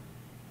liar.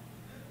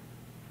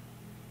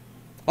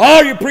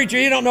 Oh, your preacher,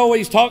 he don't know what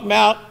he's talking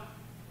about.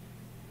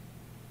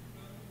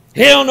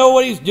 He don't know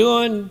what he's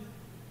doing.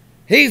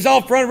 He's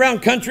off running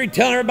around country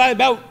telling everybody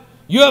about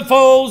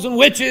UFOs and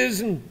witches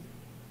and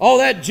all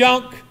that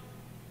junk.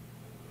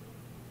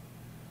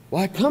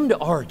 Why, come to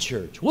our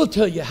church. We'll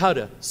tell you how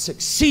to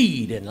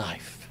succeed in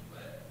life.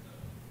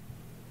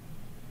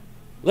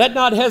 Let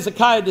not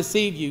Hezekiah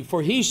deceive you,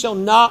 for he shall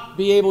not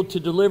be able to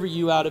deliver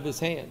you out of his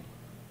hand.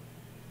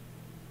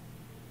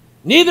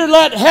 Neither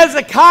let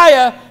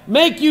Hezekiah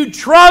make you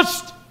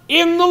trust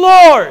in the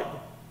Lord,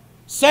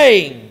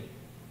 saying,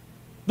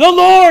 the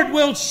Lord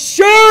will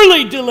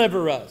surely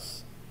deliver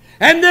us,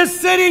 and this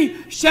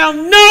city shall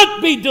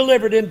not be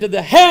delivered into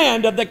the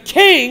hand of the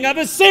king of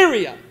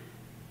Assyria.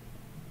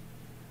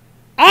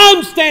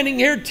 I'm standing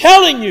here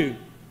telling you,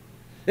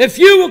 if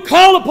you will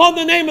call upon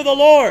the name of the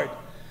Lord,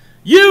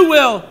 you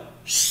will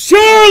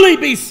surely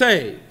be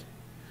saved.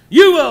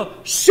 You will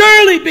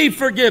surely be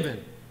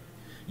forgiven.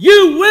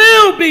 You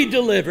will be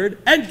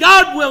delivered, and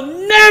God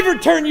will never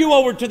turn you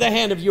over to the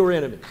hand of your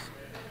enemies.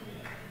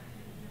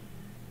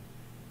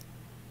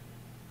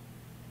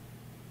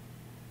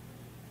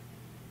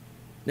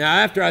 Now,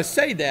 after I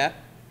say that,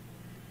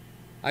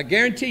 I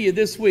guarantee you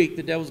this week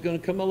the devil's going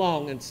to come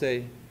along and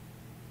say,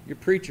 your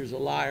preacher's a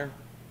liar.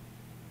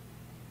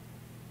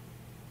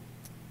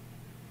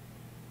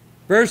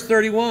 Verse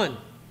 31.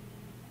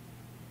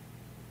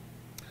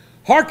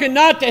 Hearken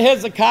not to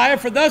Hezekiah,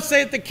 for thus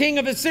saith the king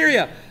of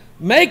Assyria,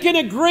 make an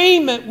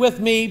agreement with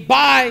me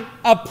by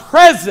a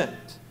present.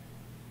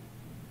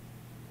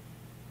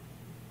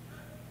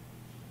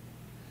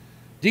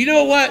 Do you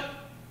know what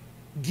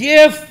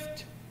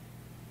gift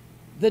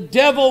the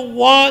devil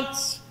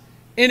wants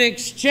in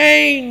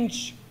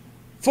exchange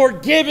for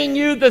giving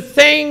you the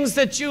things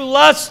that you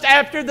lust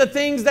after, the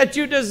things that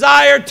you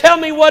desire? Tell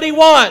me what he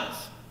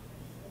wants.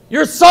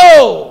 Your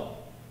soul.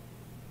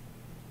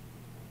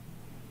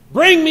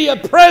 Bring me a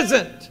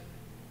present,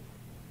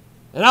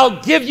 and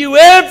I'll give you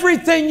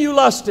everything you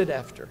lusted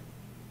after.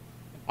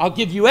 I'll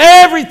give you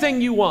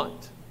everything you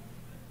want.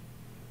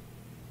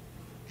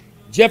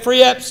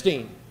 Jeffrey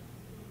Epstein,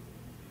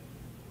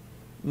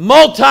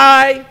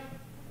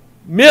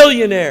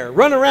 multi-millionaire,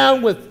 run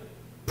around with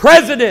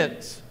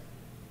presidents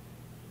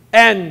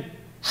and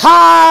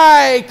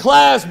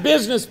high-class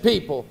business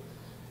people,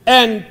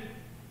 and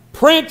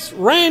Prince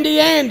Randy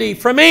Andy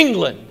from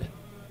England.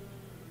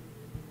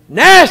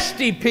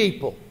 Nasty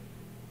people,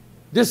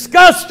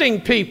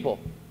 disgusting people,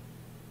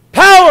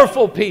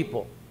 powerful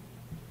people,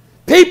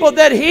 people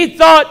that he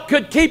thought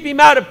could keep him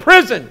out of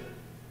prison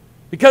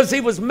because he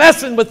was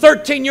messing with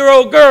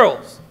 13-year-old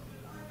girls,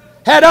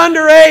 had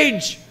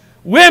underage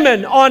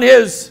women on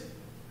his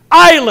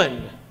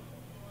island,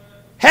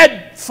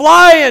 had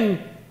flying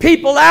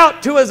people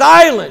out to his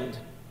island,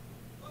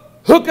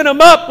 hooking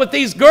them up with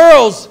these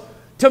girls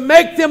to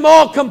make them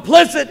all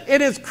complicit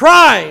in his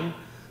crime,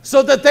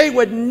 so that they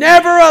would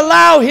never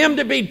allow him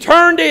to be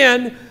turned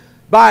in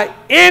by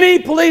any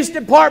police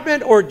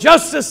department or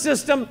justice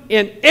system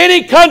in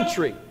any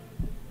country.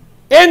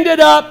 Ended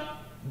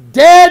up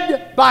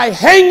dead by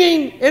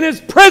hanging in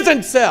his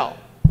prison cell.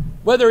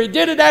 Whether he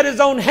did it at his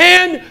own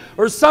hand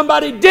or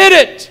somebody did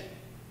it.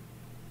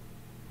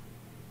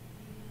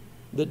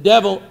 The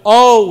devil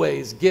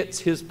always gets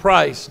his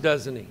price,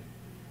 doesn't he?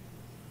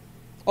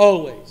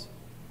 Always.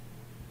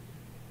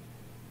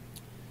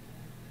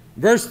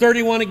 Verse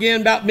 31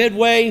 again, about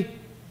midway,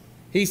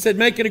 he said,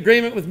 make an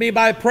agreement with me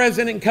by a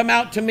present and come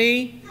out to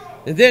me,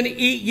 and then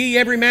eat ye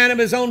every man of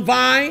his own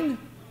vine,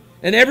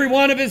 and every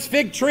one of his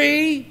fig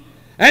tree,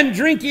 and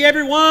drink ye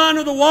every one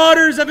of the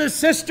waters of his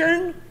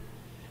cistern,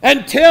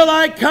 until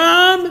I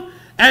come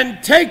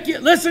and take you.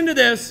 Listen to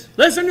this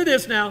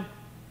now.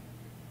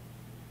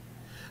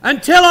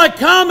 Until I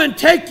come and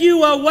take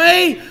you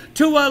away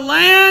to a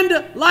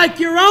land like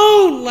your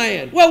own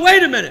land. Well,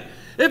 wait a minute.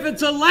 If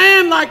it's a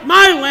land like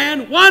my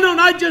land, why don't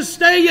I just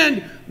stay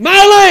in my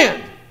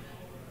land?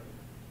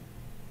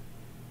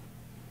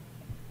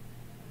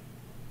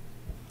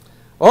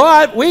 All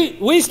right,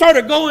 we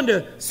started going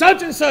to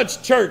such and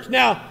such church.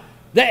 Now,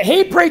 that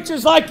he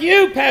preaches like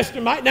you, Pastor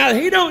Mike. Now,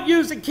 he don't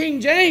use the King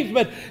James,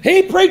 but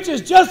he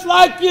preaches just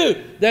like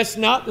you. That's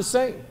not the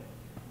same.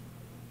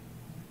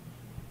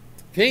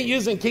 If he ain't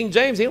using King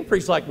James, he don't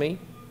preach like me.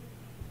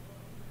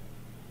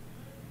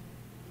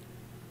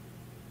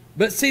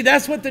 But see,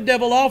 that's what the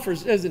devil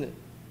offers, isn't it?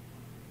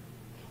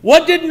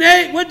 What did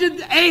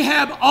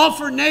Ahab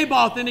offer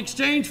Naboth in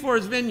exchange for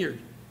his vineyard?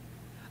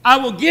 I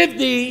will give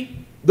thee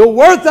the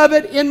worth of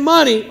it in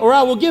money, or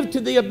I will give to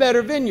thee a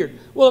better vineyard.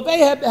 Well, if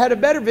Ahab had a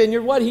better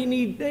vineyard, what did he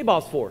need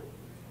Naboth for?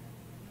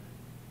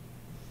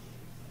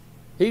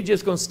 He's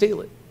just going to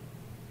steal it.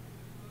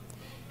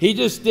 He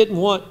just didn't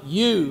want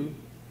you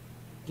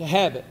to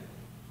have it.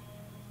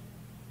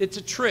 It's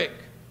a trick.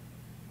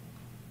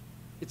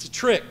 It's a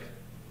trick.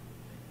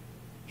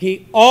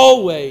 He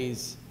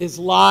always is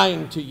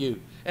lying to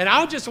you. And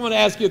I just want to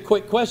ask you a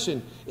quick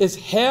question. Is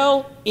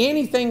hell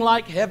anything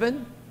like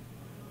heaven?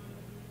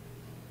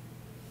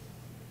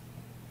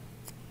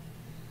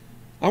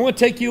 I want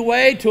to take you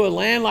away to a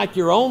land like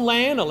your own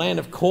land, a land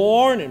of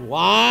corn and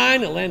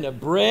wine, a land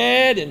of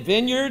bread and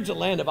vineyards, a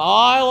land of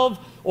oil,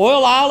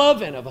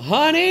 olive, and of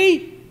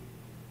honey.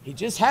 He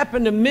just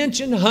happened to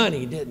mention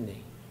honey, didn't he?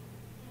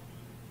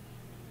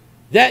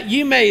 That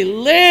you may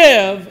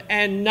live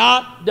and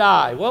not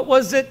die. What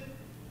was it?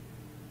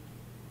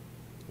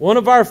 One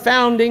of our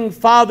founding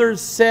fathers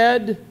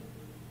said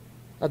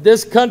of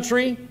this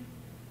country,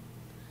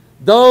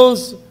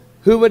 those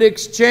who would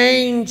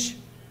exchange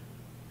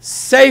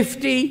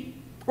safety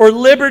or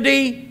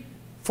liberty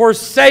for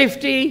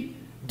safety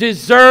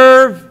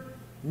deserve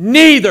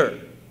neither.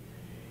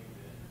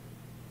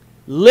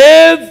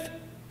 Live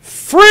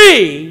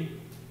free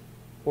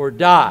or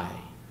die.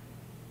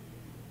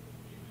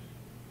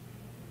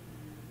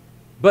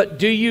 But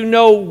do you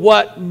know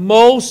what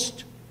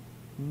most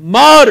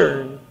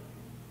modern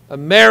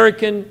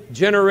American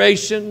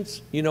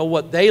generations, you know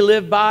what they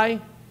live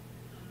by?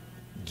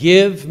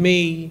 Give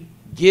me,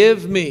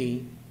 give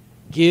me,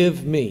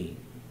 give me.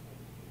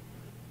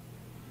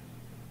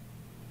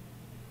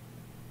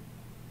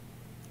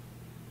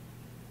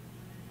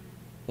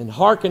 And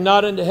hearken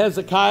not unto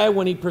Hezekiah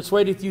when he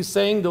persuadeth you,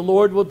 saying, the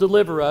Lord will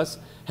deliver us.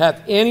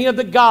 Hath any of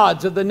the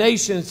gods of the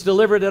nations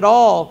delivered at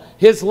all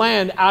his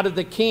land out of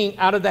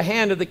the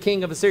hand of the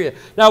king of Assyria?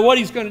 Now what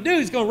he's going to do,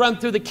 he's going to run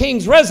through the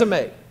king's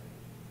resume.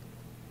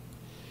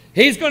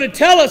 He's going to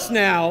tell us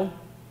now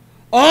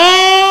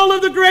all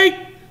of the great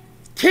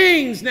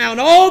kings kings now and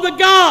all the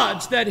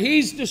gods that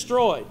he's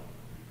destroyed.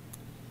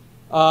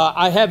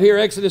 I have here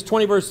Exodus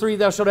 20 verse 3,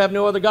 thou shalt have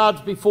no other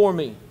gods before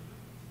me.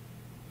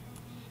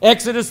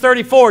 Exodus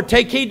 34,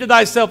 take heed to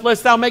thyself,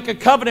 lest thou make a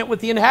covenant with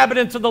the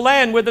inhabitants of the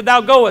land whither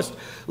thou goest,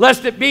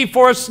 lest it be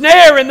for a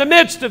snare in the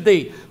midst of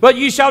thee. But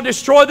ye shall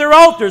destroy their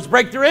altars,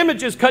 break their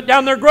images, cut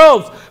down their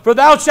groves. For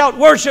thou shalt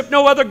worship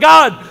no other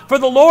God. For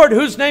the Lord,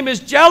 whose name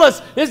is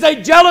jealous, is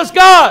a jealous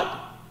God.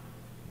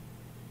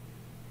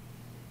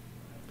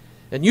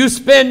 And you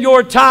spend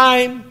your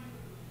time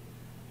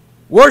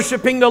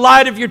worshiping the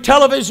light of your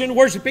television,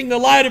 worshiping the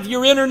light of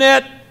your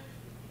internet,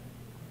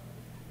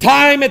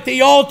 time at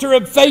the altar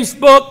of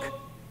Facebook,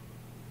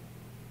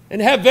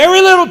 and have very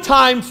little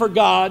time for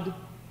God.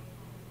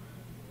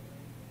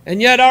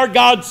 And yet our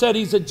God said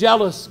he's a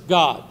jealous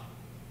God.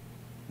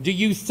 Do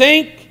you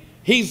think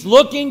he's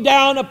looking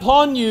down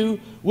upon you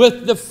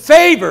with the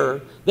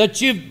favor that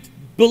you've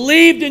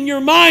believed in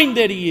your mind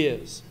that he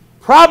is?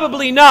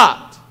 Probably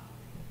not.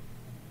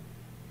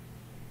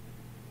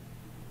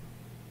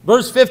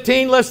 Verse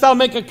 15, lest thou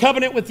make a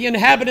covenant with the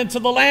inhabitants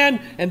of the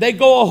land, and they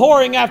go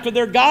a-whoring after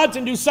their gods,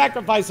 and do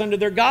sacrifice unto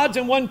their gods,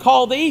 and one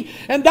call thee,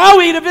 and thou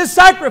eat of his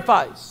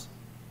sacrifice.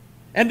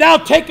 And thou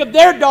take of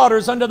their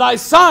daughters unto thy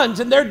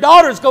sons, and their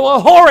daughters go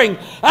a-whoring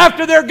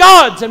after their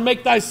gods, and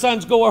make thy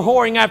sons go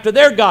a-whoring after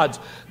their gods.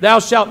 Thou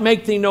shalt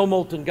make thee no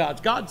molten gods.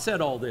 God said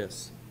all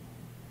this.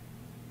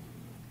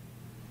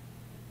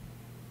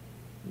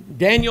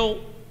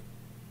 Daniel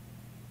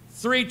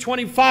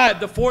 3:25,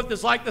 the fourth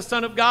is like the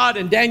Son of God.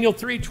 And Daniel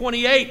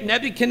 3:28,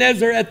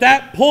 Nebuchadnezzar at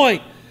that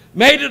point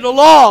made it a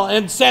law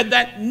and said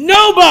that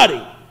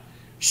nobody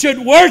should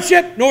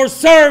worship nor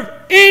serve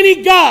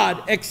any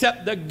God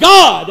except the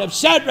God of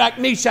Shadrach,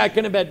 Meshach,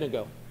 and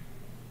Abednego.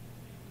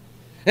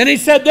 And he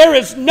said there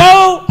is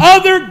no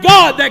other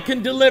God that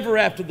can deliver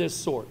after this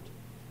sort.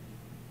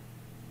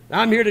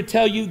 I'm here to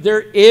tell you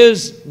there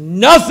is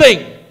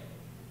nothing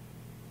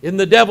in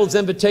the devil's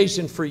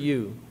invitation for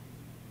you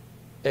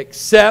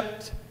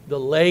except the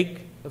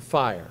lake of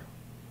fire.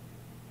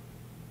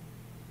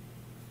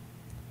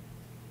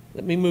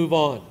 Let me move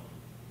on.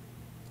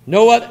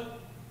 No other.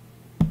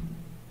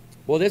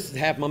 Well, this is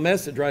half my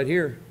message right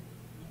here.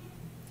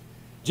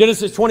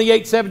 Genesis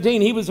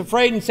 28:17, he was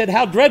afraid and said,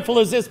 how dreadful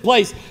is this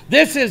place?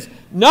 This is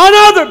none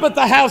other but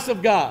the house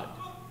of God.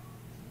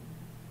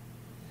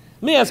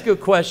 Let me ask you a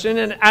question,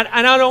 and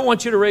I don't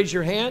want you to raise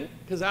your hand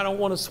because I don't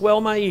want to swell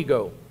my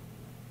ego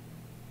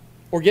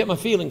or get my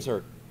feelings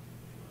hurt.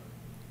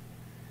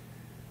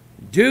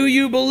 Do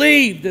you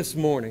believe this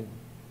morning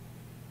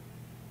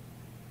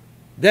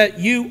that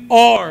you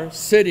are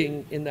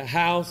sitting in the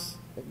house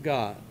of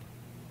God?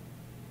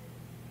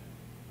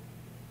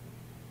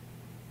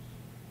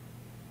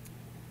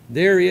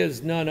 There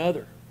is none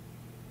other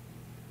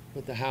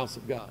but the house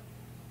of God.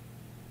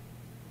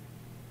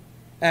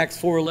 Acts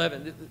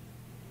 4:11.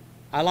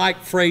 I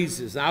like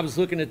phrases. I was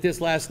looking at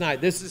this last night.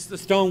 This is the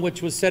stone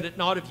which was set at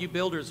naught of you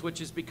builders, which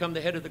has become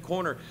the head of the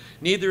corner.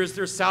 Neither is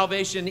there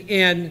salvation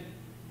in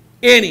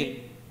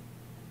any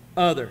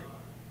other.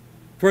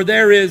 For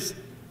there is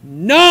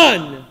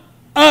none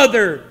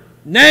other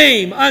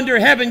name under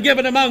heaven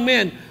given among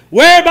men,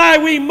 whereby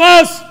we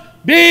must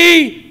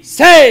be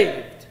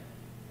saved.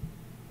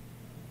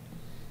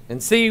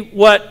 And see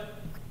what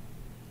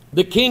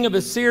the king of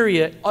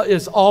Assyria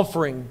is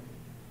offering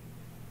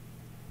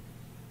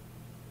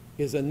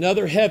is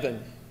another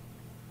heaven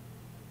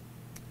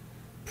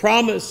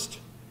promised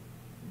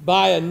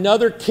by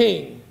another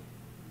king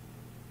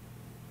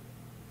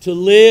to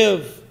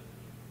live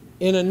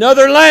in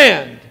another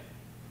land,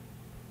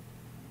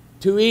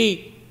 to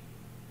eat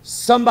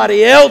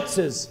somebody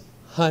else's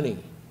honey,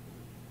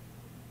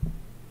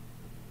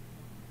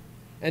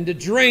 and to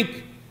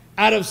drink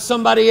out of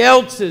somebody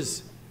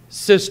else's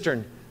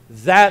cistern.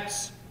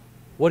 That's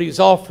what he's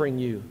offering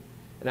you.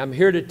 And I'm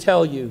here to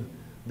tell you,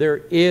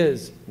 there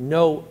is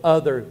no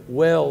other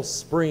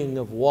wellspring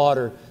of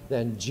water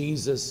than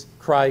Jesus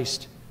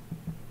Christ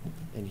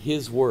and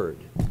his word.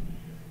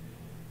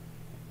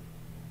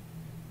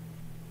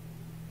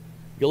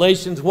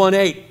 Galatians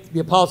 1:8, the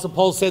Apostle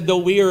Paul said, though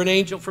we or an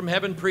angel from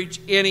heaven preach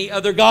any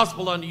other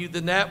gospel unto you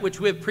than that which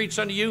we have preached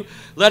unto you,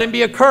 let him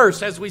be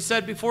accursed. As we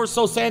said before,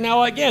 so say I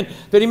now again.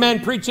 If any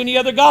man preach any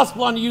other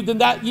gospel unto you than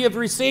that ye have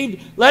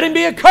received, let him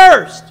be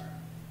accursed.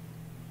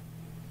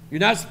 You're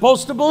not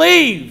supposed to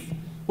believe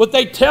what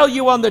they tell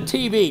you on the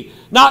TV.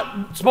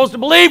 Not supposed to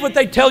believe what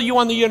they tell you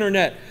on the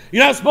internet.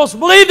 You're not supposed to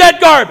believe that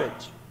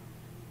garbage.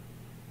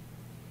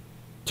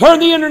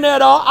 Turn the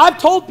internet off. I've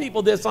told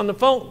people this on the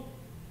phone.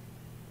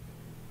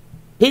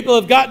 People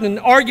have gotten in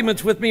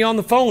arguments with me on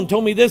the phone,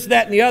 told me this,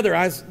 that, and the other.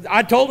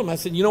 I told them, I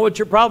said, you know what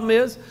your problem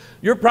is?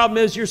 Your problem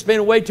is you're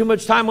spending way too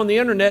much time on the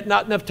internet,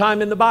 not enough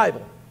time in the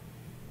Bible.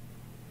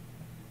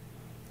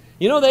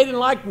 You know, they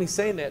didn't like me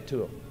saying that to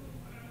them.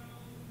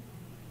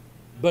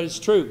 But it's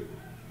true.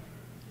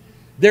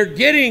 They're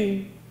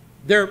getting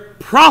their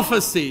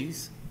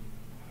prophecies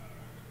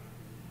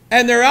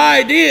and their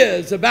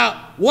ideas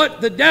about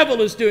what the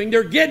devil is doing.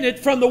 They're getting it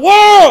from the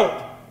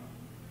world.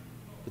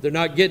 But they're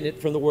not getting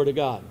it from the Word of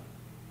God.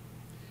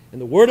 And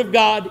the Word of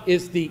God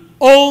is the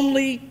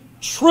only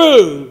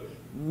true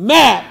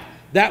map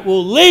that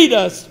will lead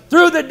us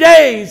through the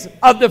days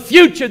of the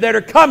future that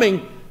are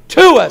coming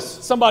to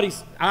us.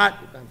 I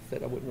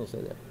said I wouldn't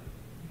say that.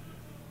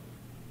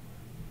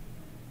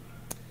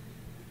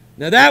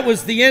 Now that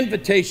was the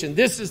invitation.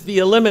 This is the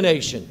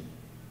elimination.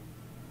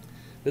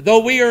 That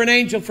though we are an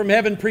angel from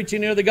heaven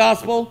preaching near the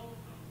gospel,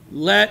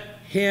 let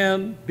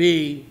him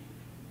be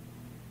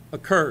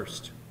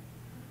accursed.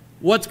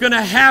 What's going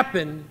to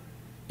happen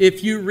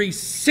if you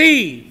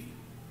receive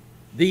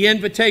the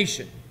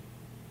invitation?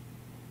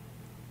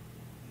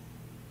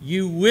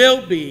 You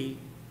will be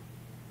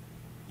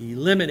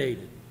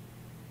eliminated.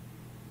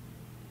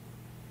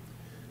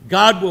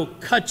 God will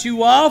cut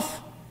you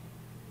off,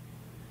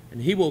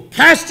 and he will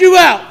cast you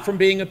out from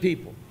being a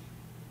people.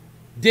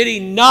 Did he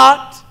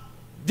not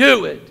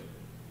do it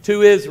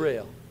to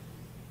Israel?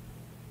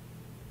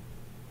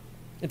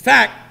 In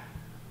fact,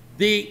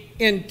 the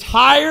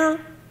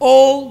entire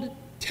Old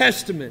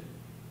Testament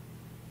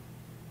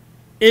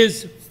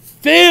is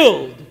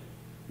filled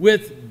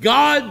with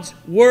God's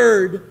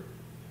word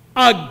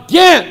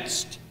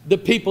against the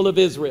people of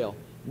Israel,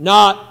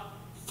 not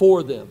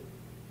for them.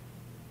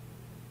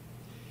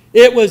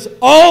 It was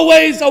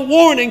always a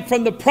warning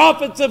from the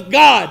prophets of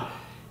God.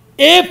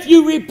 If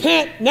you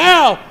repent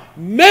now,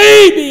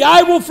 maybe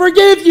I will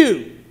forgive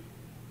you.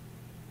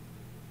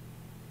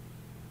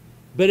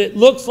 But it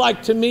looks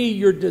like to me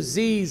your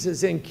disease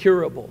is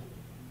incurable,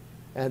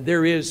 and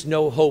there is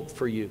no hope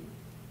for you.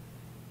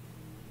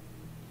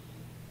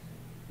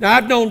 Now,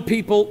 I've known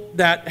people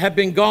that have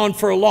been gone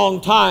for a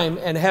long time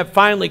and have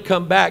finally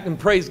come back, and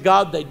praise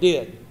God they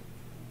did.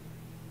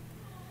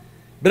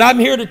 But I'm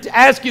here to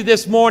ask you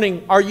this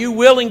morning, are you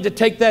willing to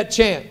take that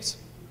chance?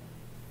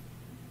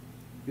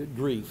 Good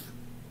grief.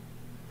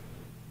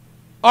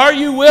 Are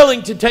you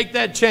willing to take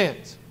that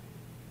chance?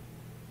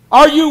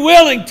 Are you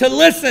willing to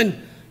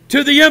listen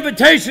to the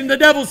invitation the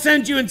devil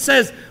sends you and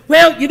says,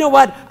 well, you know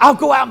what? I'll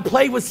go out and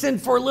play with sin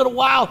for a little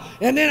while,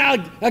 and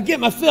then I'll get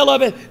my fill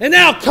of it, and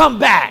then I'll come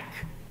back.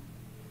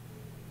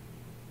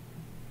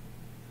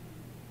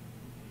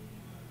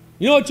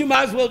 You know what you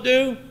might as well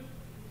do?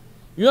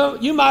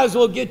 You might as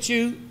well get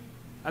you,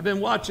 I've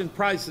been watching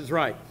Price is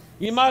Right.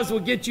 You might as well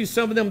get you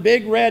some of them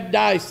big red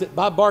dice that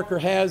Bob Barker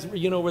has,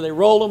 you know, where they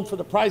roll them for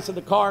the price of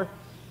the car.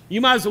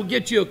 You might as well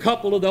get you a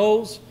couple of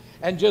those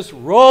and just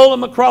roll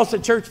them across the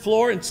church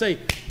floor and say,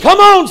 come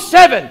on,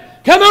 7.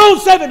 Come on,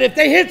 7. If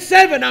they hit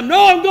 7, I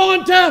know I'm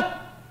going to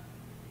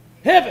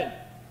heaven.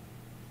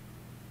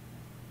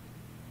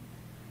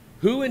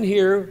 Who in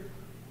here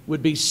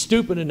would be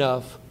stupid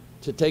enough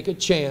to take a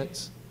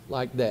chance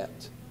like that?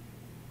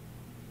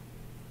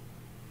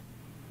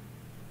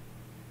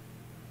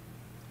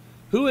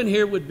 Who in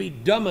here would be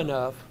dumb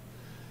enough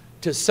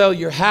to sell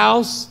your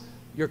house,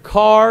 your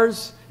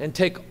cars, and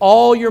take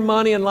all your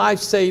money and life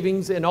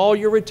savings and all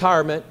your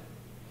retirement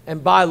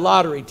and buy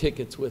lottery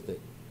tickets with it?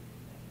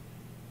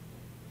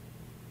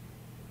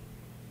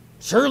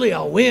 Surely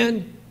I'll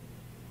win.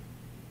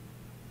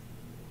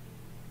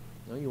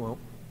 No, you won't.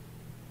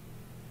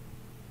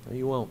 No,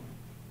 you won't.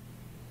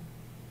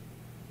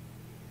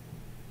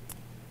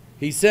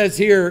 He says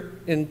here,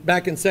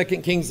 back in 2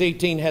 Kings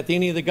 18, hath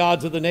any of the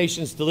gods of the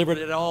nations delivered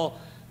at all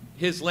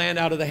his land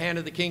out of the hand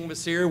of the king of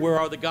Assyria? Where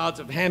are the gods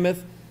of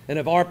Hamath and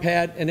of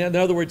Arpad? And in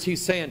other words,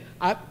 he's saying,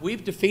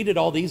 we've defeated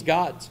all these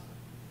gods.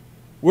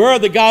 Where are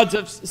the gods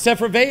of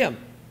Sepharvaim?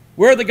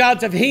 Where are the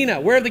gods of Hena?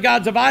 Where are the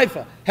gods of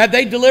Ipha? Have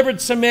they delivered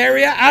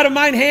Samaria out of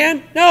mine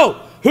hand? No.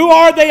 Who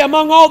are they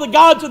among all the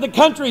gods of the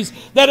countries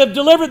that have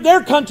delivered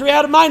their country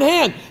out of mine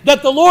hand,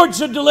 that the Lord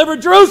should deliver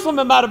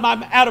Jerusalem out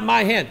of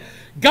my hand?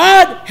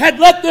 God had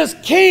let this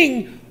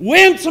king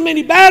win so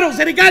many battles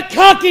that he got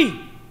cocky.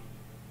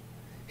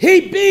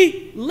 He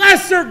beat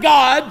lesser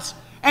gods,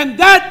 and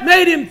that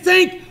made him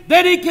think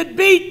that he could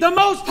beat the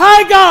Most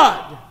High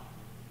God.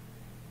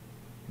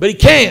 But he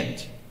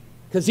can't,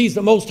 because he's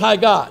the Most High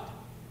God.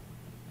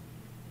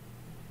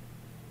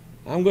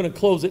 I'm going to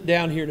close it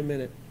down here in a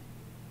minute.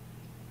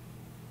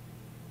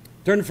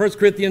 Turn to 1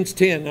 Corinthians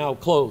 10, and I'll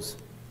close.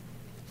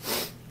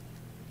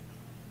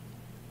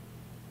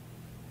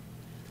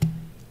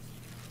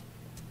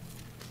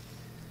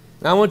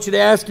 Now I want you to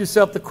ask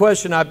yourself the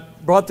question. I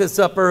brought this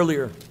up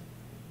earlier.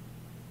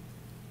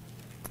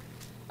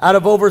 Out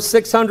of over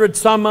 600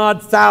 some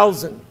odd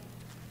thousand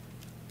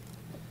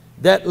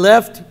that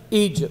left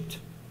Egypt,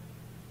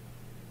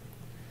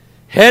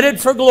 headed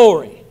for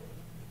glory,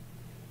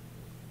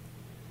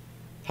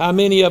 how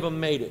many of them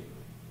made it?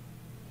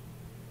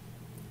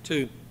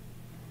 2.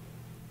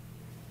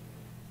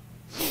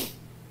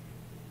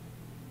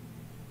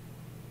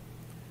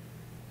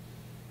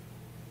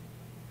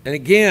 And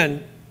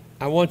again,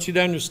 I want you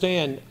to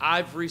understand,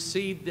 I've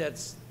received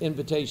that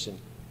invitation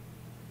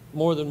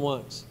more than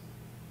once.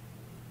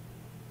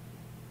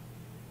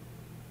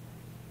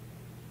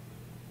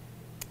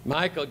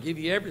 Mike, I'll give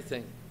you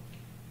everything.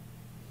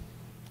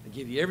 I'll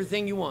give you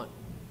everything you want.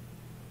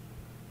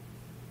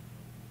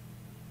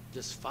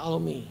 Just follow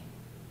me.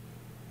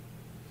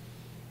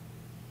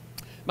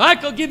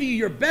 Mike, I'll give you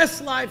your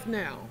best life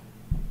now.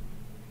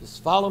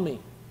 Just follow me.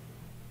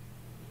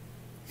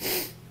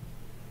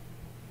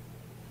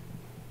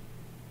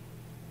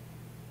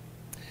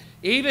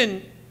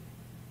 Even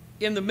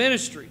in the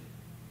ministry,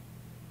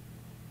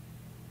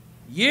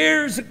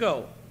 years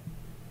ago,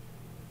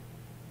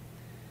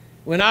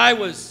 when I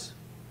was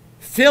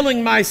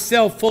filling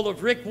myself full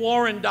of Rick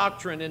Warren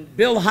doctrine and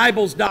Bill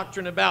Hybels'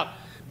 doctrine about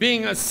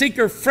being a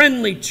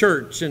seeker-friendly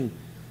church and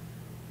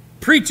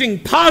preaching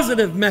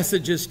positive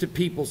messages to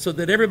people so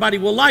that everybody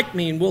will like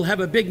me and we'll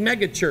have a big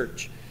mega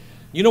church.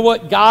 You know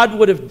what God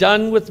would have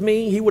done with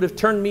me? He would have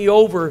turned me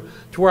over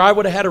to where I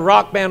would have had a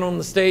rock band on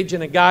the stage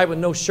and a guy with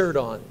no shirt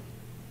on.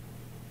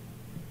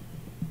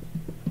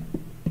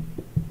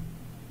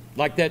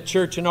 Like that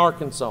church in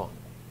Arkansas.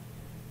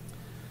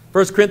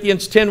 1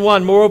 Corinthians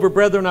 10:1, moreover,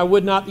 brethren, I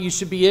would not that you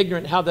should be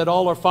ignorant how that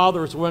all our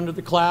fathers were under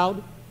the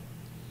cloud,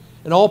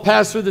 and all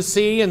passed through the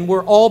sea, and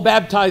were all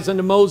baptized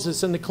unto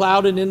Moses in the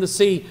cloud and in the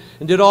sea,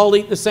 and did all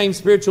eat the same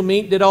spiritual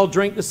meat, did all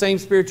drink the same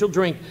spiritual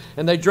drink,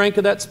 and they drank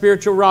of that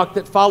spiritual rock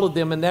that followed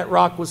them, and that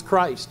rock was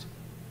Christ.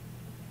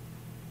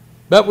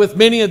 But with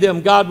many of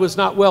them God was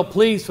not well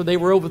pleased, for they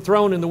were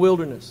overthrown in the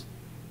wilderness.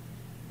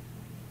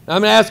 Now,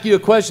 I'm going to ask you a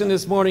question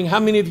this morning. How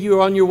many of you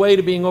are on your way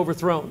to being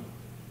overthrown?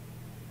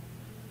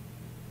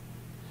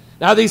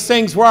 Now, these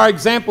things were our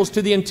examples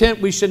to the intent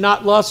we should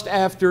not lust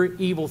after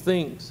evil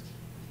things,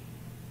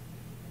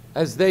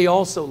 as they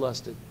also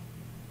lusted.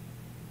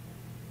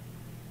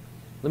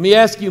 Let me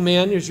ask you,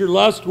 men, is your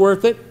lust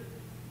worth it?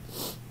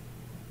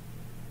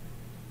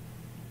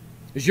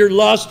 Is your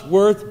lust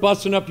worth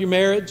busting up your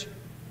marriage?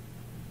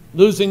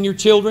 Losing your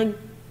children?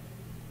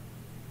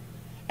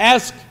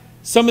 Ask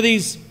some of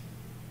these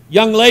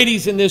young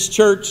ladies in this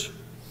church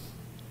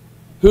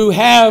who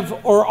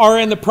have or are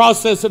in the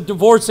process of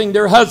divorcing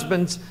their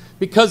husbands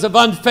because of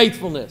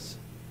unfaithfulness.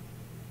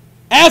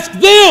 Ask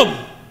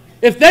them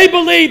if they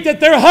believe that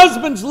their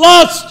husband's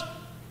lust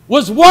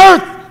was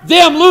worth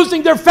them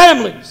losing their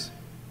families.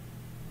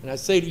 And I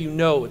say to you,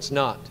 no, it's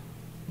not.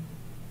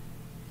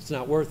 It's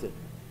not worth it.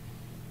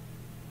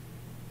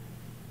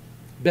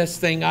 Best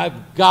thing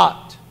I've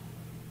got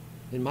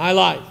in my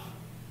life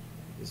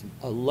is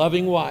a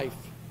loving wife,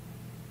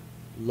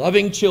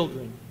 loving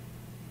children,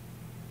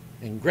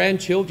 and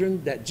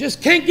grandchildren that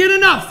just can't get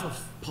enough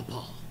of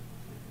Papa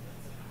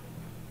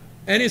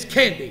and his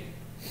candy.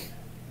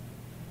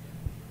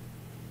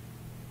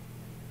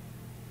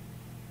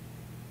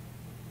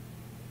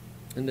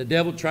 And the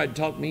devil tried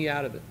to talk me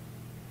out of it.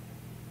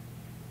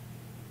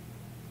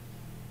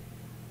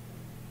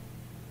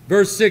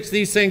 Verse 6,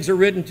 these things are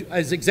written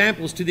as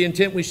examples to the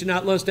intent we should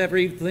not lust after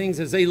evil things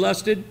as they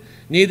lusted.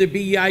 Neither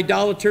be ye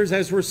idolaters,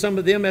 as were some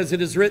of them, as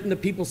it is written, the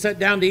people sat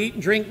down to eat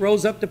and drink,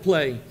 rose up to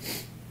play.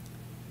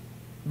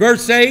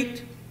 Verse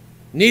 8,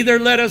 neither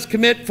let us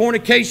commit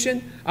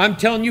fornication. I'm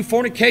telling you,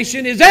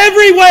 fornication is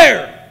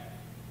everywhere.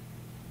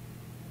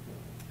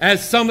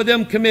 As some of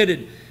them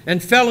committed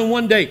and fell in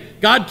one day.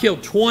 God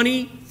killed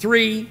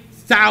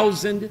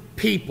 23,000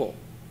 people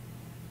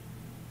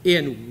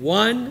in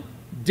one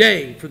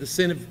day for the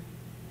sin of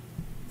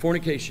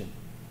fornication.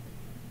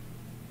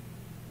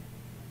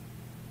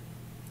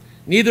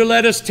 Neither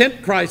let us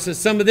tempt Christ, as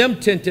some of them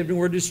tempted and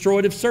were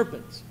destroyed of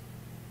serpents.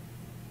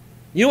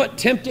 You know what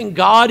tempting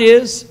God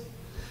is?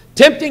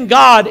 Tempting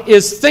God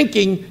is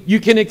thinking you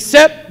can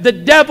accept the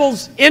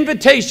devil's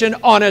invitation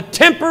on a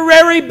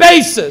temporary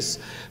basis.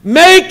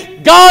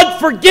 Make God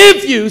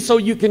forgive you so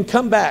you can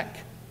come back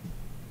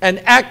and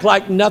act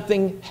like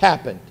nothing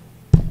happened.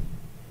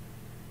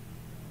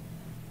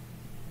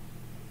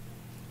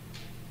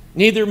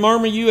 Neither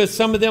murmur you, as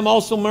some of them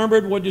also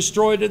murmured, were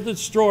destroyed of the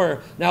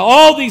destroyer. Now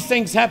all these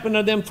things happened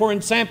to them for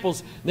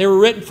ensamples. They were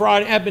written for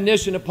our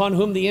admonition, upon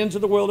whom the ends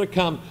of the world are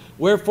come.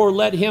 Wherefore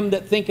let him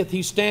that thinketh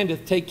he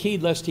standeth take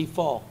heed lest he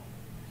fall.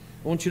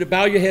 I want you to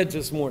bow your heads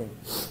this morning.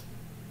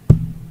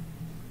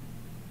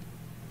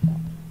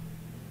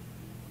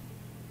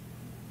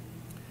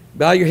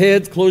 Bow your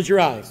heads, close your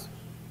eyes.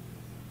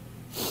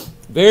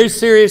 Very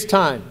serious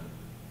time.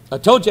 I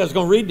told you I was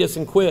going to read this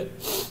and quit.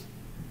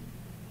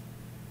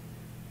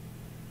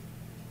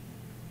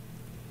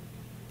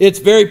 It's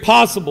very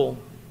possible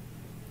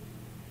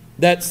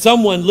that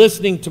someone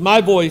listening to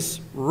my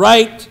voice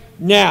right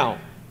now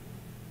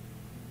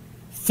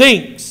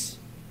thinks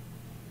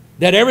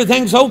that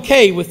everything's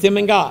okay with them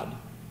and God.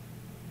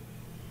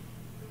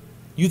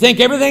 You think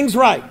everything's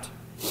right.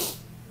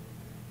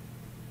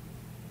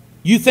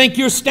 You think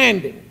you're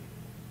standing.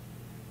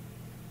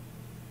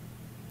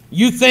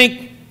 You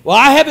think, well,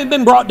 I haven't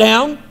been brought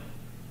down.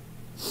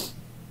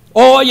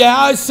 Oh, yeah,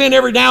 I sin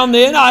every now and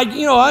then.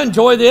 I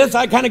enjoy this.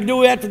 I kind of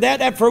do after that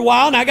after a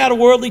while, and I got a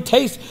worldly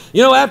taste,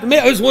 after me.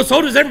 Well,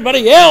 so does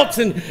everybody else,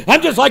 and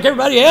I'm just like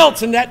everybody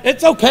else, and that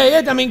it's okay.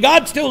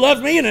 God still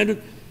loves me.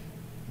 And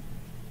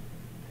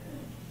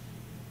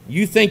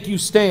you think you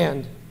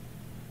stand.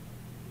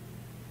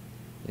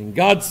 And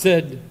God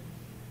said,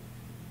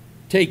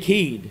 take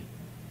heed.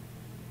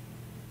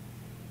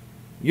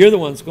 You're the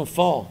one that's going to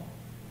fall.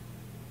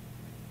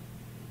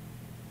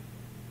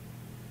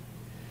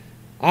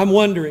 I'm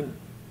wondering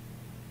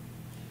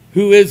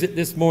Who is it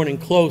this morning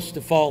close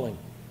to falling?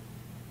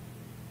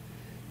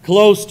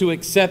 Close to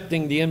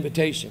accepting the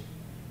invitation?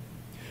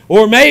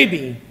 Or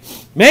maybe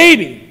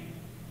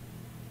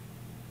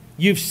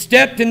you've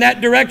stepped in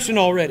that direction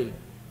already.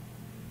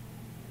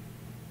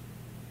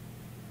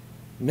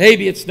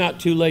 Maybe it's not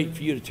too late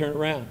for you to turn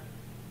around.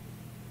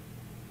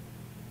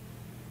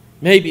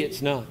 Maybe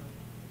it's not.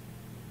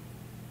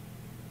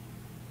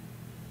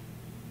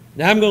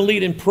 Now I'm going to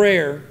lead in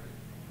prayer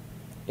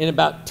in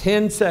about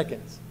 10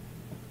 seconds.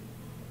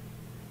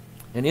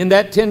 And in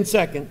that 10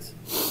 seconds,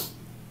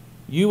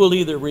 you will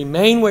either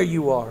remain where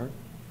you are,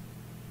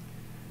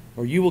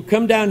 or you will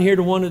come down here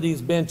to one of these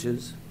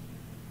benches,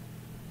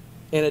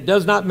 and it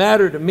does not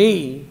matter to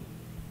me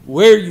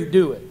where you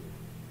do it.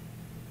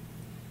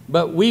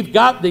 But we've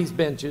got these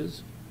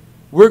benches.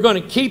 We're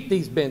going to keep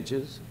these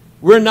benches.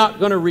 We're not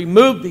going to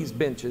remove these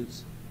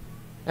benches.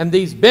 And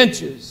these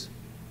benches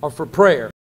are for prayer.